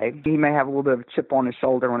Doubleday, he may have a little bit of a chip on his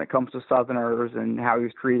shoulder when it comes to Southerners and how he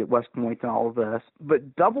was treated at West Point and all of this.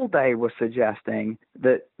 But Doubleday was suggesting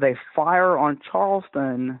that they fire on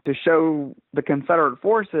Charleston to show the Confederate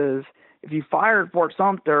forces, if you fire at Fort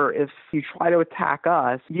Sumter, if you try to attack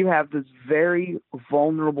us, you have this very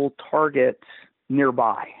vulnerable target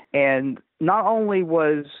nearby. And not only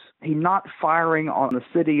was he not firing on the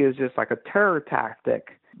city as just like a terror tactic,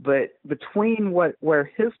 but between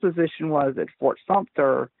where his position was at Fort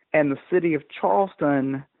Sumter and the city of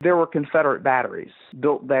Charleston, there were Confederate batteries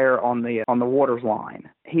built there on the water's line.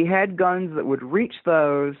 He had guns that would reach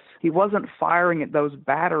those. He wasn't firing at those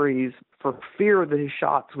batteries for fear that his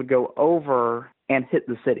shots would go over and hit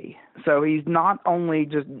the city. So he's not only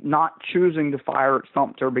just not choosing to fire at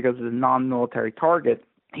Sumter because it's a non-military target,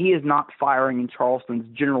 he is not firing in Charleston's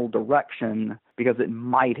general direction because it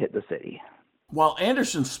might hit the city. While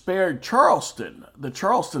Anderson spared Charleston, the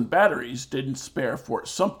Charleston batteries didn't spare Fort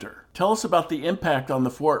Sumter. Tell us about the impact on the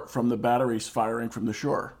fort from the batteries firing from the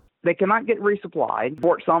shore. They cannot get resupplied.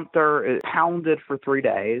 Fort Sumter is pounded for 3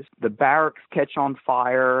 days. The barracks catch on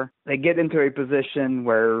fire. They get into a position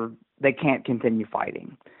where they can't continue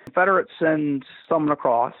fighting. Confederates send someone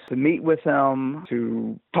across to meet with him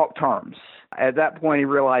to talk terms. At that point, he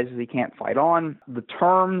realizes he can't fight on. The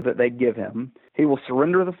terms that they give him, he will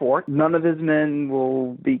surrender the fort. None of his men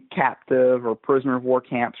will be captive or prisoner of war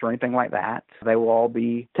camps or anything like that. They will all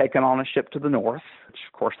be taken on a ship to the north, which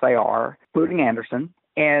of course they are, including Anderson,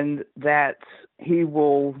 and that he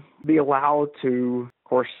will be allowed to, of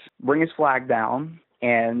course, bring his flag down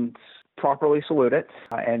and properly salute it,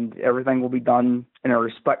 and everything will be done in a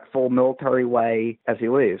respectful military way as he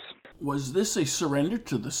leaves. Was this a surrender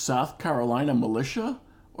to the South Carolina militia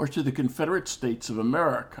or to the Confederate States of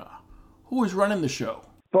America? Who was running the show?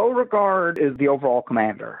 Beauregard is the overall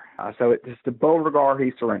commander. So it's to Beauregard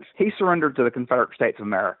he surrendered. He surrendered to the Confederate States of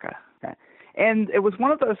America. Okay. And it was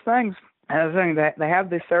one of those things, that they have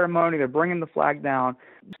this ceremony, they're bringing the flag down.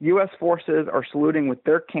 U.S. forces are saluting with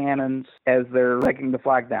their cannons as they're taking the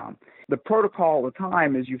flag down. The protocol at the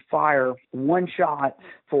time is you fire one shot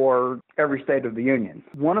for every state of the Union.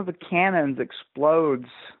 One of the cannons explodes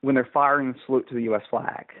when they're firing the salute to the U.S.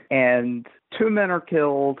 flag. And 2 men are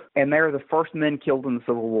killed, and they're the first men killed in the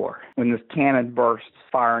Civil War when this cannon bursts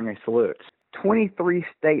firing a salute. 23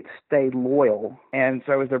 states stayed loyal, and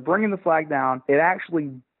so as they're bringing the flag down, it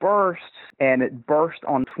actually burst, and it burst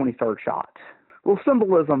on 23rd shot. A little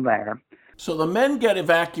symbolism there. So the men get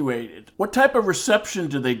evacuated. What type of reception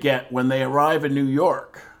do they get when they arrive in New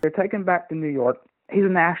York? They're taken back to New York. He's a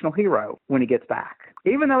national hero when he gets back.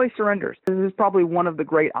 even though he surrenders. This is probably one of the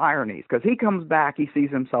great ironies, because he comes back, he sees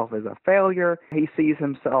himself as a failure, he sees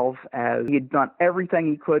himself as he had done everything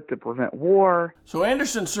he could to prevent war. So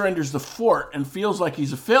Anderson surrenders the fort and feels like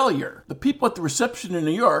he's a failure. The people at the reception in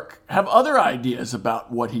New York have other ideas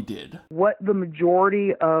about what he did. What the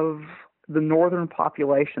majority of the northern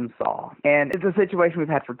population saw, and it's a situation we've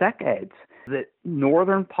had for decades, that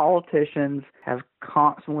northern politicians have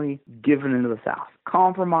constantly given into the South.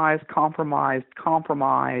 Compromised,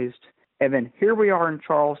 and then here we are in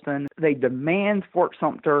Charleston. They demand Fort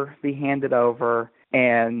Sumter be handed over,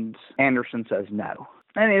 and Anderson says no.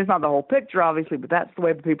 And it's not the whole picture, obviously, but that's the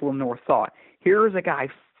way the people in the North thought. Here is a guy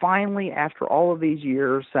finally, after all of these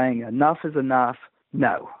years, saying enough is enough.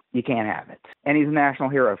 No, you can't have it. And he's a national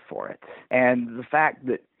hero for it. And the fact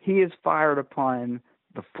that he is fired upon,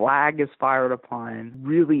 the flag is fired upon,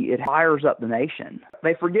 really it fires up the nation.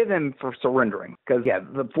 They forgive him for surrendering because,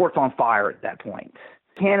 the fort's on fire at that point.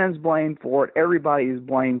 Cannon's blamed for it. Everybody is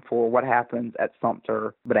blamed for what happens at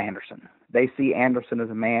Sumter but Anderson. They see Anderson as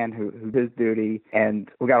a man who his duty, and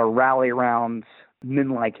we got to rally around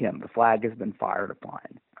men like him. The flag has been fired upon.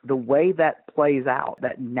 The way that plays out,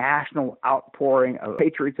 that national outpouring of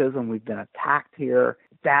patriotism, we've been attacked here,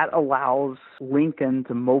 that allows Lincoln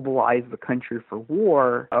to mobilize the country for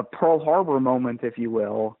war, a Pearl Harbor moment, if you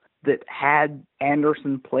will, that had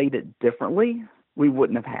Anderson played it differently, we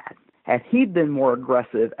wouldn't have had. Had he been more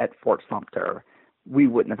aggressive at Fort Sumter, we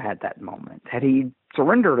wouldn't have had that moment. Had he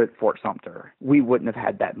surrendered at Fort Sumter, we wouldn't have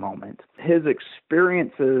had that moment. His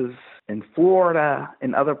experiences in Florida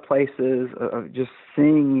and other places of just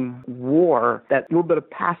seeing war, that little bit of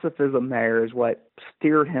pacifism there is what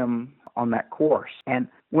steered him on that course. And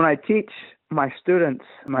when I teach my students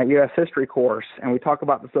my U.S. history course, and we talk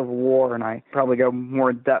about the Civil War, and I probably go more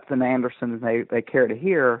in depth than Anderson than they care to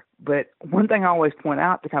hear. But one thing I always point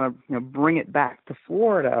out to kind of bring it back to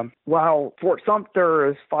Florida, while Fort Sumter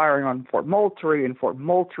is firing on Fort Moultrie, and Fort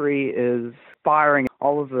Moultrie is firing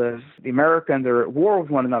all of the Americans are at war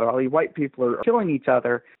with one another, all the white people are killing each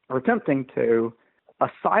other, or attempting to, a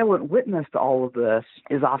silent witness to all of this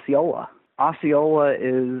is Osceola. Osceola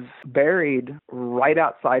is buried right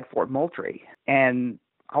outside Fort Moultrie. And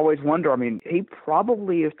I always wonder, he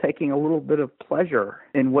probably is taking a little bit of pleasure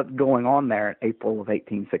in what's going on there in April of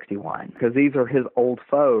 1861, because these are his old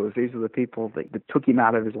foes. These are the people that took him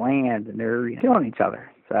out of his land, and they're killing each other.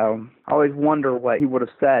 So I always wonder what he would have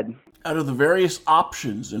said. Out of the various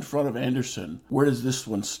options in front of Anderson, where does this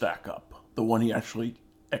one stack up, the one he actually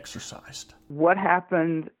exercised? What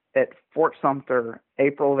happened at Fort Sumter,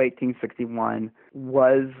 April of 1861,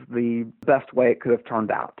 was the best way it could have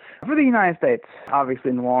turned out for the United States, obviously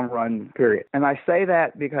in the long run period. And I say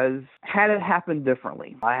that because had it happened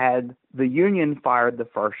differently, had the Union fired the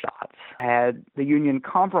first shots, had the Union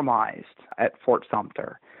compromised at Fort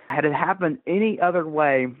Sumter, had it happened any other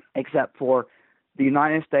way except for the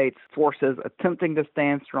United States forces attempting to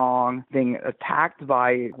stand strong, being attacked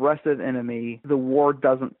by aggressive enemy, the war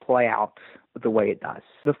doesn't play out the way it does.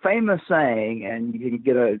 The famous saying, and you can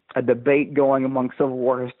get a debate going among Civil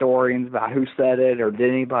War historians about who said it or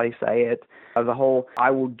did anybody say it, the whole,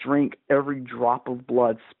 I will drink every drop of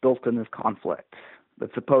blood spilt in this conflict. But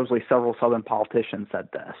supposedly several Southern politicians said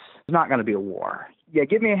this. It's not going to be a war. Yeah,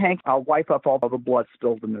 give me a hank, I'll wipe up all the blood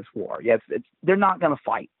spilled in this war. Yes, they're not going to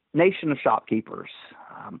fight. Nation of shopkeepers.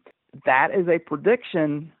 That is a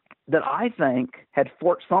prediction that I think, had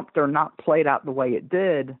Fort Sumter not played out the way it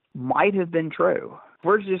did, might have been true.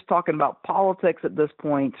 We're just talking about politics at this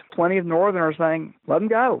point. Plenty of Northerners saying, let them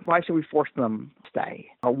go. Why should we force them to stay?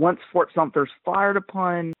 Once Fort Sumter's fired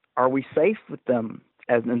upon, are we safe with them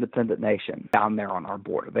as an independent nation down there on our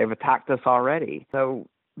border? They've attacked us already. So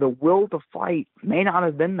the will to fight may not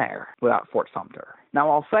have been there without Fort Sumter. Now,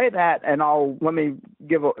 I'll say that, and let me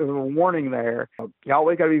give a warning there. You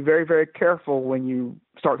always got to be very, very careful when you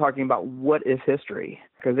start talking about what is history,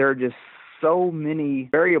 because there are just so many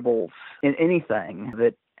variables in anything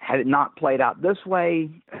that had it not played out this way,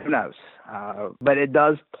 who knows? But it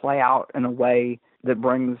does play out in a way that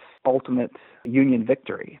brings ultimate Union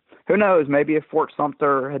victory. Who knows, maybe if Fort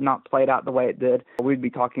Sumter had not played out the way it did, we'd be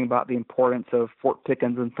talking about the importance of Fort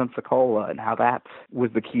Pickens and Pensacola and how that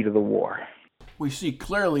was the key to the war. We see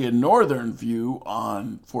clearly a Northern view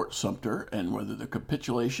on Fort Sumter and whether the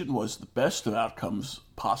capitulation was the best of outcomes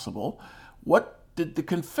possible. What did the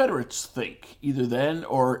Confederates think, either then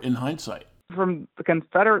or in hindsight? From the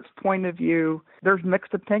Confederates' point of view, there's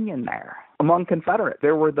mixed opinion there. Among Confederates,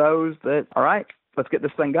 there were those that, all right, let's get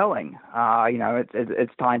this thing going.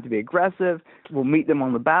 It's time to be aggressive. We'll meet them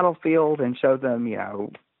on the battlefield and show them,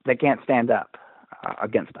 they can't stand up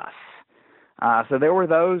against us. So there were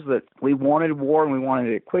those that we wanted war and we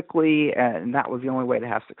wanted it quickly, and that was the only way to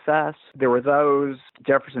have success. There were those,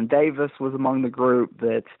 Jefferson Davis was among the group,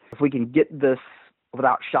 that if we can get this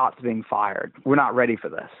without shots being fired, we're not ready for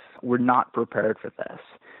this. We're not prepared for this.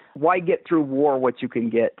 Why get through war what you can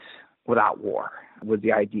get without war was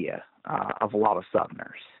the idea of a lot of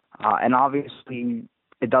Southerners. And obviously,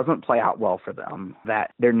 it doesn't play out well for them.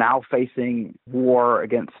 That they're now facing war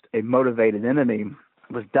against a motivated enemy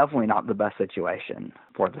was definitely not the best situation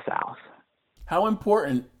for the South. How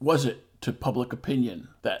important was it to public opinion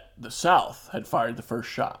that the South had fired the first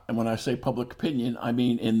shot? And when I say public opinion, I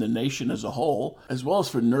mean in the nation as a whole, as well as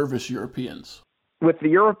for nervous Europeans. With the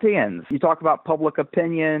Europeans, you talk about public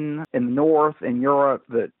opinion in the North, in Europe,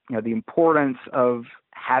 that the importance of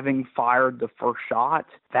having fired the first shot,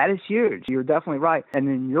 that is huge. You're definitely right. And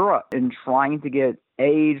in Europe, in trying to get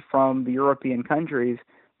aid from the European countries,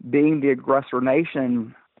 being the aggressor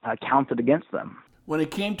nation counted against them. When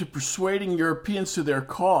it came to persuading Europeans to their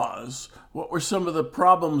cause, what were some of the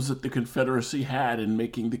problems that the Confederacy had in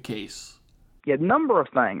making the case? A number of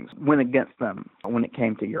things went against them when it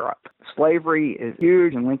came to Europe. Slavery is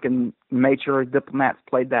huge, and Lincoln made sure diplomats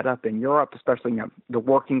played that up in Europe, especially the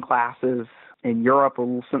working classes in Europe are a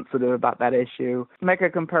little sensitive about that issue. To make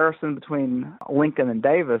a comparison between Lincoln and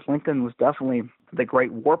Davis, Lincoln was definitely the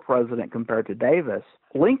great war president compared to Davis.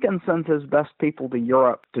 Lincoln sent his best people to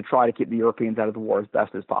Europe to try to keep the Europeans out of the war as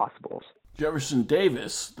best as possible. Jefferson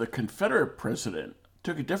Davis, the Confederate president,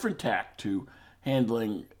 took a different tack to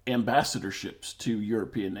handling ambassadorships to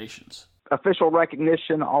European nations. Official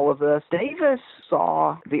recognition, all of this. Davis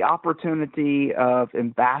saw the opportunity of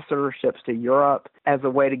ambassadorships to Europe as a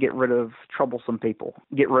way to get rid of troublesome people,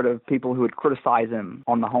 get rid of people who would criticize him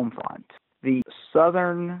on the home front. The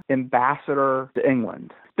Southern ambassador to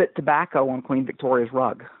England spit tobacco on Queen Victoria's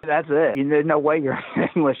rug. That's it. There's no way you're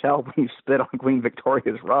English help when you spit on Queen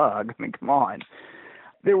Victoria's rug. I mean, come on.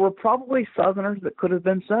 There were probably Southerners that could have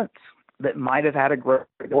been sent that might have had a great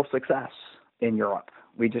deal of success in Europe.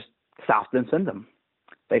 South didn't send them.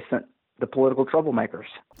 They sent the political troublemakers.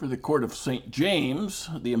 For the court of St. James,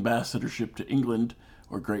 the ambassadorship to England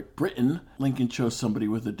or Great Britain, Lincoln chose somebody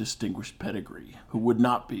with a distinguished pedigree who would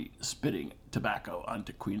not be spitting tobacco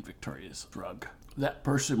onto Queen Victoria's rug. That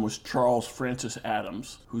person was Charles Francis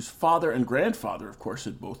Adams, whose father and grandfather, of course,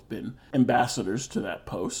 had both been ambassadors to that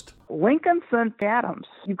post. Lincoln sent Adams.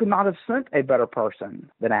 You could not have sent a better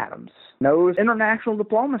person than Adams. Knows international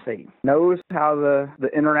diplomacy, knows how the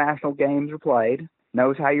international games are played,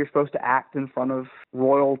 knows how you're supposed to act in front of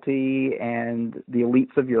royalty and the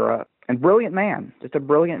elites of Europe. And brilliant man, just a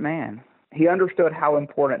brilliant man. He understood how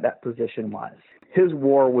important that position was. His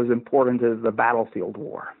war was important as the battlefield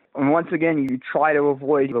war. And once again, you try to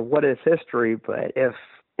avoid the what is history, but if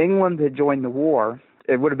England had joined the war,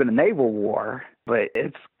 it would have been a naval war, but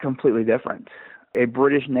it's completely different. A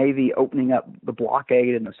British Navy opening up the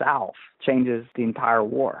blockade in the South changes the entire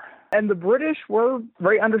war. And the British were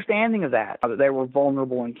very understanding of that they were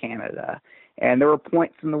vulnerable in Canada. And there were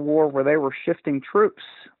points in the war where they were shifting troops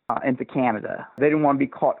into Canada. They didn't want to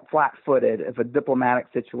be caught flat-footed if a diplomatic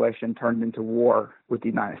situation turned into war with the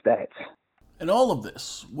United States. In all of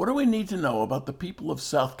this, what do we need to know about the people of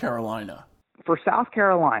South Carolina? For South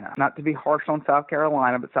Carolina, not to be harsh on South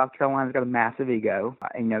Carolina, but South Carolina's got a massive ego.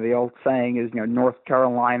 The old saying is, North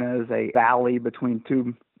Carolina is a valley between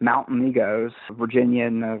two mountain egos, Virginia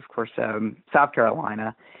and, of course, South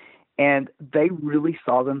Carolina. And they really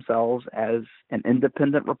saw themselves as an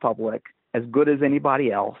independent republic, as good as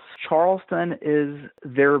anybody else. Charleston is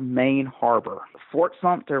their main harbor. Fort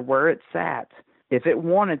Sumter, where it sat, if it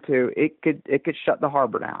wanted to, it could shut the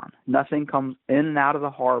harbor down. Nothing comes in and out of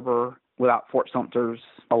the harbor without Fort Sumter's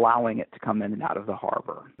allowing it to come in and out of the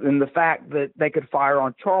harbor. And the fact that they could fire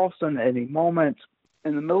on Charleston at any moment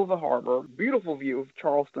in the middle of the harbor, beautiful view of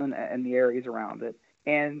Charleston and the areas around it.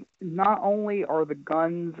 And not only are the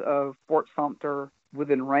guns of Fort Sumter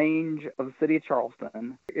within range of the city of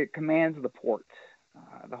Charleston, it commands the port.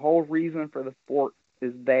 The whole reason for the fort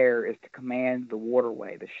is to command the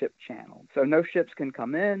waterway, the ship channel. So no ships can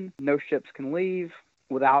come in, no ships can leave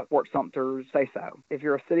without Fort Sumter's say-so. If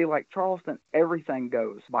you're a city like Charleston, everything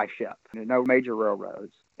goes by ship. There's no major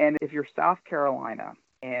railroads. And if you're South Carolina,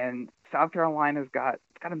 and South Carolina's got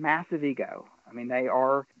a massive ego. They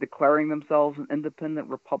are declaring themselves an independent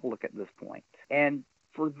republic at this point. And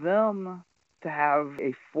for them to have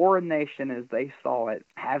a foreign nation, as they saw it,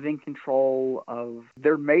 having control of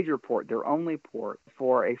their major port, their only port,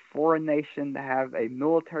 for a foreign nation to have a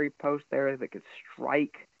military post there that could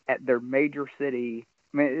strike at their major city,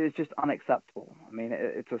 it's just unacceptable.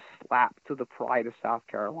 It's a slap to the pride of South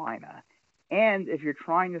Carolina. And if you're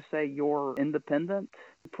trying to say you're independent,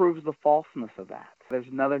 it proves the falseness of that. There's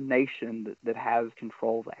another nation that has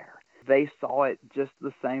control there. They saw it just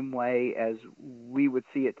the same way as we would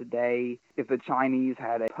see it today if the Chinese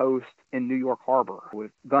had a post in New York Harbor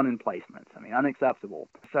with gun emplacements. I mean, unacceptable.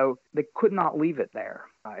 So they could not leave it there.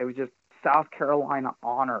 It was just South Carolina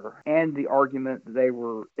honor and the argument that they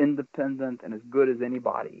were independent and as good as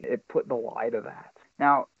anybody. It put the lie to that.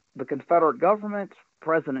 Now, the Confederate government,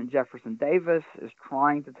 President Jefferson Davis, is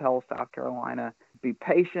trying to tell South Carolina, be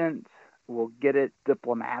patient. We'll get it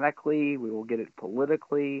diplomatically. We will get it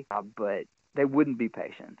politically, but they wouldn't be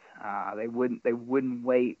patient. They wouldn't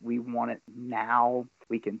wait. We want it now.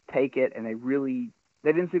 We can take it. And they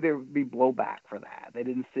didn't see there would be blowback for that. They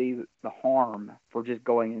didn't see the harm for just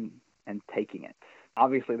going in and taking it.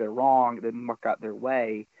 Obviously, they're wrong. It didn't work out their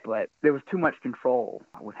way, but there was too much control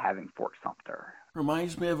with having Fort Sumter.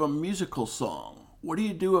 Reminds me of a musical song. What do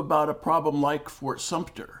you do about a problem like Fort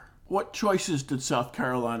Sumter? What choices did South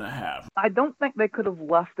Carolina have? I don't think they could have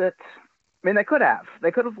left it. I mean, they could have.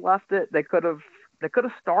 They could have left it. They could have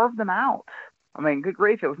starved them out. I mean, good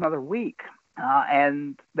grief, it was another week.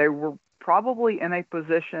 And they were probably in a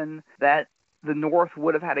position that the North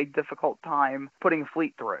would have had a difficult time putting a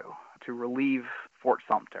fleet through to relieve Fort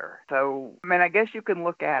Sumter. So, I mean, I guess you can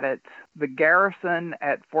look at it. The garrison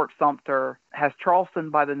at Fort Sumter has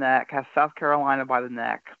Charleston by the neck, has South Carolina by the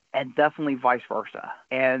neck, and definitely vice versa.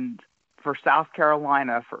 And for South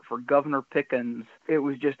Carolina, for Governor Pickens, it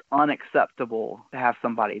was just unacceptable to have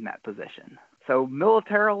somebody in that position. So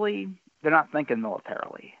militarily, they're not thinking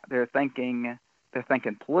militarily. They're thinking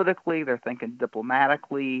politically, they're thinking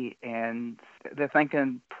diplomatically, and they're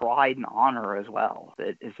thinking pride and honor as well.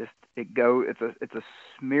 It's a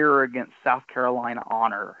smear against South Carolina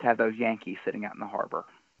honor to have those Yankees sitting out in the harbor.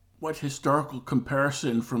 What historical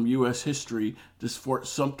comparison from U.S. history does Fort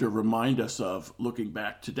Sumter remind us of looking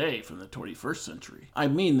back today from the 21st century? I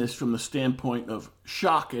mean this from the standpoint of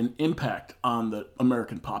shock and impact on the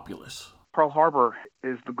American populace. Pearl Harbor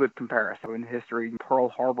is the good comparison in history. Pearl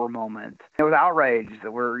Harbor moment. It was outrage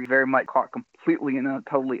that we're very much caught completely and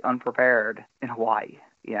totally unprepared in Hawaii.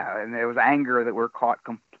 Yeah, and there was anger that we're caught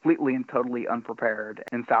completely and totally unprepared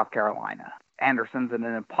in South Carolina. Anderson's in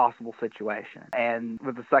an impossible situation. And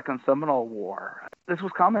with the Second Seminole War, this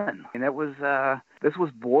was coming. And this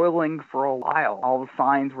was boiling for a while. All the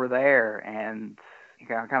signs were there, and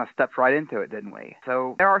kind of stepped right into it, didn't we?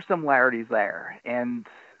 So there are similarities there. And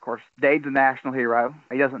of course, Dade's a national hero.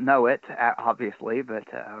 He doesn't know it, obviously, but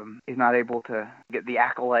he's not able to get the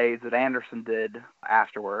accolades that Anderson did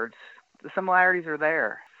afterwards. The similarities are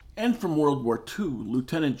there. And from World War II,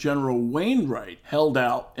 Lieutenant General Wainwright held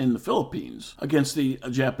out in the Philippines against the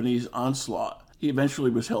Japanese onslaught. He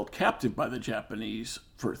eventually was held captive by the Japanese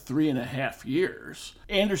for 3.5 years.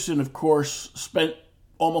 Anderson, of course, spent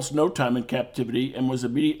almost no time in captivity and was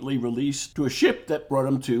immediately released to a ship that brought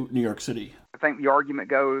him to New York City. I think the argument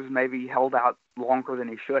goes maybe he held out longer than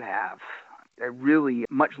he should have. Really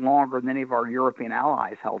much longer than any of our European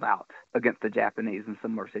allies held out against the Japanese in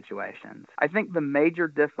similar situations. I think the major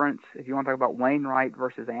difference, if you want to talk about Wainwright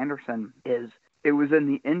versus Anderson, is it was in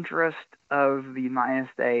the interest of the United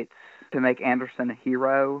States to make Anderson a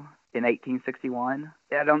hero in 1861.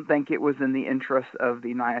 I don't think it was in the interest of the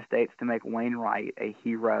United States to make Wainwright a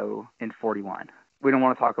hero in 41. We don't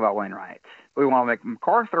want to talk about Wainwright. We want to make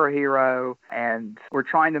MacArthur a hero, and we're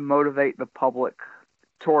trying to motivate the public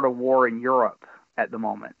toward a war in Europe at the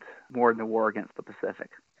moment, more than the war against the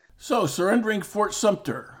Pacific. So, surrendering Fort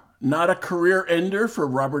Sumter, not a career ender for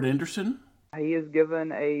Robert Anderson? He is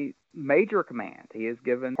given a major command. He is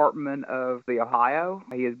given Department of the Ohio.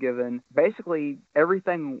 He is given basically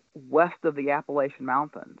everything west of the Appalachian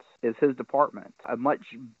Mountains is his department, a much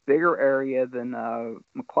bigger area than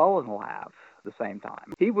McClellan will have at the same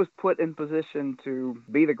time. He was put in position to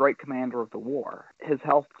be the great commander of the war. His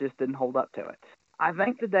health just didn't hold up to it. I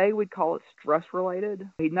think today we'd call it stress-related.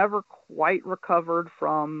 He never quite recovered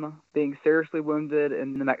from being seriously wounded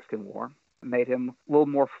in the Mexican War. It made him a little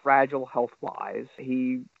more fragile health-wise.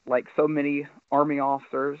 He, like so many Army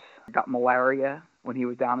officers, got malaria when he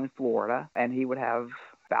was down in Florida, and he would have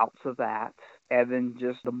bouts of that. And then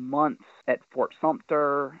just the months at Fort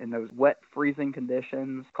Sumter in those wet, freezing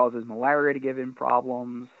conditions causes malaria to give him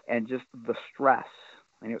problems, and just the stress.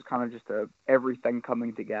 I mean, it was kind of just everything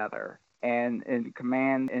coming together. And in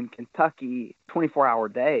command in Kentucky, 24-hour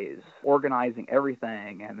days, organizing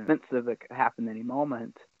everything, and the sense of it could happen any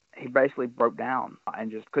moment, he basically broke down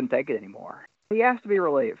and just couldn't take it anymore. He has to be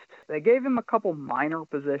relieved. They gave him a couple minor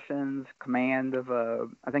positions, command of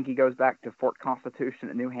I think he goes back to Fort Constitution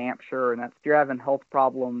in New Hampshire, and that's, if you're having health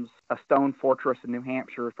problems, a stone fortress in New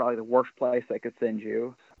Hampshire is probably the worst place they could send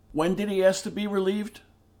you. When did he ask to be relieved?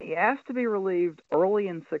 He asked to be relieved early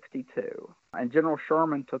in 1962, and General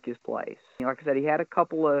Sherman took his place. Like I said, he had a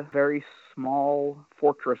couple of very small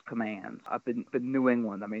fortress commands up in New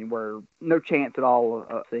England, where no chance at all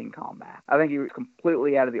of seeing combat. I think he was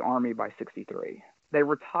completely out of the Army by 1963. They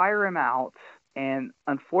retire him out, and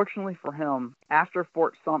unfortunately for him, after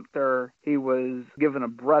Fort Sumter, he was given a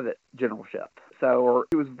brevet generalship. Or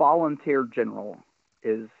he was volunteer general,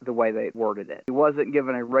 is the way they worded it. He wasn't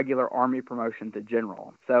given a regular Army promotion to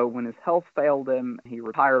general. So when his health failed him, he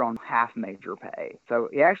retired on half major pay. So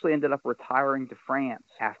he actually ended up retiring to France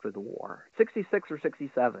after the war. 1966 or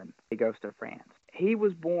 1967, he goes to France. He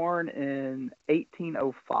was born in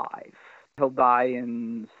 1805. He'll die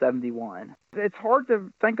in 1971. It's hard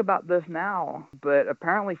to think about this now, but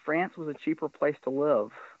apparently France was a cheaper place to live,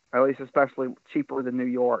 or at least especially cheaper than New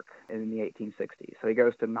York in the 1860s. So he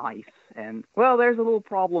goes to Nice, and, well, there's a little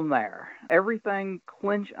problem there. Everything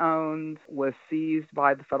Clinch owned was seized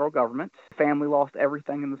by the federal government. The family lost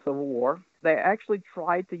everything in the Civil War. They actually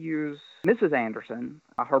tried to use Mrs. Anderson,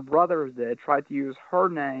 her brothers did, tried to use her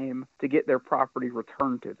name to get their property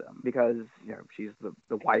returned to them because, she's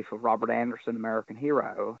the wife of Robert Anderson, American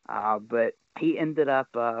hero. But he ended up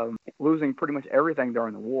losing pretty much everything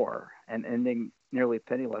during the war and ending nearly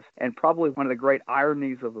penniless. And probably one of the great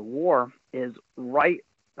ironies of the war is talking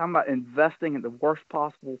about investing in the worst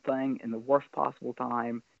possible thing in the worst possible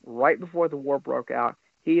time. Right before the war broke out,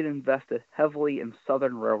 he had invested heavily in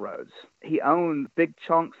Southern railroads. He owned big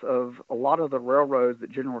chunks of a lot of the railroads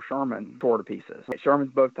that General Sherman tore to pieces.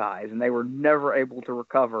 Sherman's bow ties, and they were never able to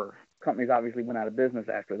recover. Companies obviously went out of business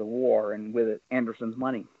after the war, and with it, Anderson's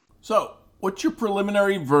money. So, what's your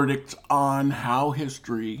preliminary verdict on how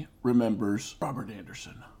history remembers Robert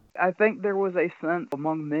Anderson? I think there was a sense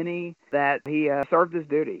among many that he served his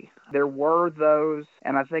duty. There were those,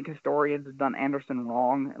 and I think historians have done Anderson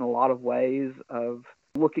wrong in a lot of ways, of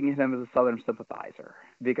looking at him as a Southern sympathizer,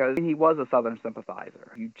 because he was a Southern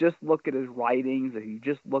sympathizer. You just look at his writings, if you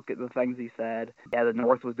just look at the things he said, the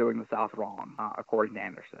North was doing the South wrong, according to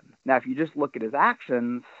Anderson. Now, if you just look at his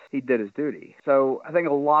actions, he did his duty. So I think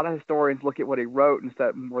a lot of historians look at what he wrote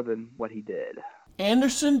instead more than what he did.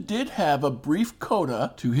 Anderson did have a brief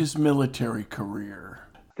coda to his military career.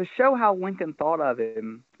 To show how Lincoln thought of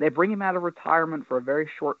him, they bring him out of retirement for a very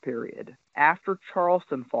short period. After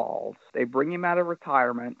Charleston falls, they bring him out of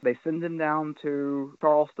retirement, they send him down to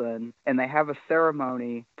Charleston, and they have a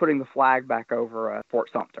ceremony putting the flag back over Fort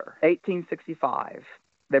Sumter. 1865.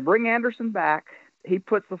 They bring Anderson back. He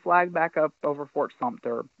puts the flag back up over Fort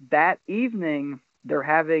Sumter. That evening, they're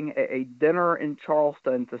having a dinner in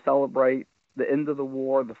Charleston to celebrate the end of the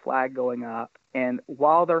war, the flag going up. And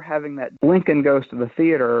while they're having that, Lincoln goes to the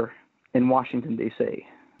theater in Washington, D.C.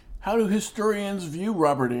 How do historians view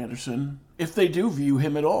Robert Anderson, if they do view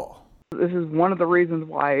him at all? This is one of the reasons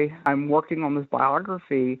why I'm working on this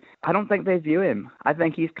biography. I don't think they view him. I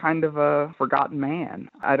think he's kind of a forgotten man.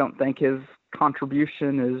 I don't think his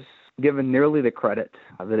contribution is given nearly the credit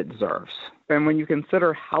that it deserves. And when you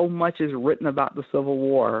consider how much is written about the Civil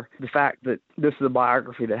War, the fact that this is a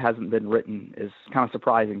biography that hasn't been written is kind of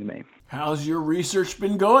surprising to me. How's your research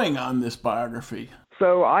been going on this biography?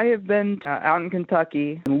 So I have been out in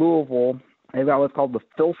Kentucky, in Louisville. They've got what's called the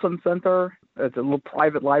Filson Center. It's a little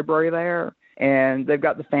private library there. And they've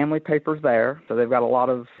got the family papers there. So they've got a lot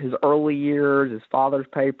of his early years, his father's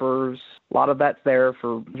papers. A lot of that's there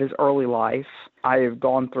for his early life. I have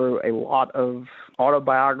gone through a lot of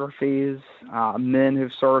autobiographies, men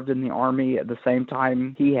who've served in the Army at the same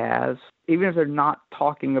time he has. Even if they're not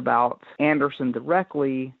talking about Anderson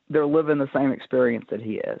directly, they're living the same experience that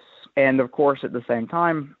he is. And, of course, at the same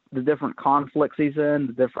time, the different conflicts he's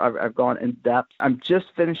in, I've gone in depth. I'm just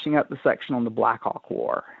finishing up the section on the Black Hawk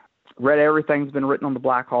War. Read everything's been written on the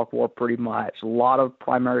Black Hawk War pretty much. A lot of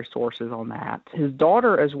primary sources on that. His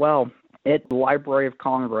daughter as well, at the Library of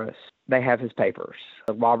Congress, they have his papers,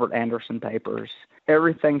 the Robert Anderson papers.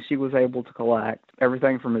 Everything she was able to collect,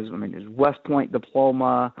 everything from his West Point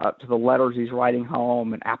diploma up to the letters he's writing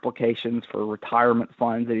home and applications for retirement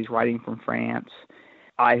funds that he's writing from France.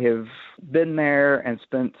 I have been there and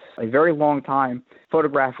spent a very long time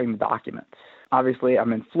photographing the documents. Obviously,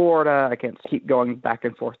 I'm in Florida. I can't keep going back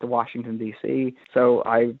and forth to Washington, D.C., so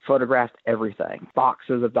I photographed everything,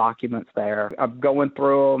 boxes of documents there. I'm going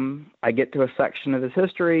through them. I get to a section of his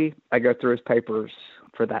history. I go through his papers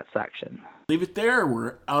for that section. Leave it there.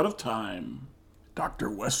 We're out of time. Dr.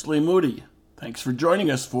 Wesley Moody, thanks for joining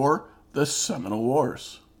us for the Seminole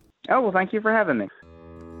Wars. Oh, well, thank you for having me.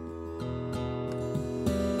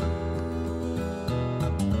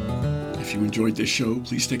 If you enjoyed this show,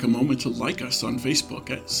 please take a moment to like us on Facebook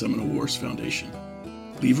at Seminole Wars Foundation.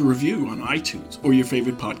 Leave a review on iTunes or your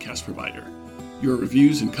favorite podcast provider. Your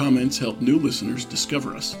reviews and comments help new listeners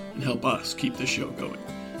discover us and help us keep the show going.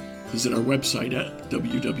 Visit our website at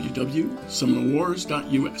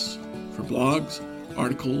www.seminolewars.us for blogs,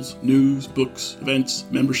 articles, news, books, events,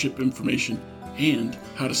 membership information, and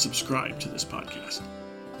how to subscribe to this podcast.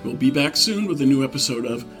 We'll be back soon with a new episode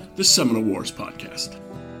of the Seminole Wars Podcast.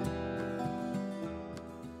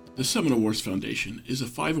 The Seminole Wars Foundation is a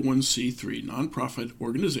 501c3 nonprofit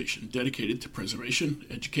organization dedicated to preservation,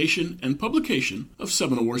 education, and publication of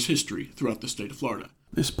Seminole Wars history throughout the state of Florida.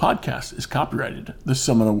 This podcast is copyrighted the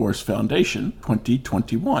Seminole Wars Foundation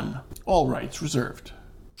 2021. All rights reserved.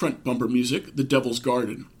 Front bumper music, The Devil's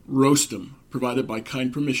Garden, Roast 'em, provided by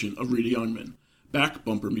kind permission of Rita Youngman. Back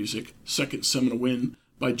bumper music, Second Seminole Win,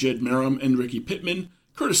 by Jed Merrim and Ricky Pittman,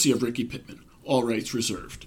 courtesy of Ricky Pittman. All rights reserved.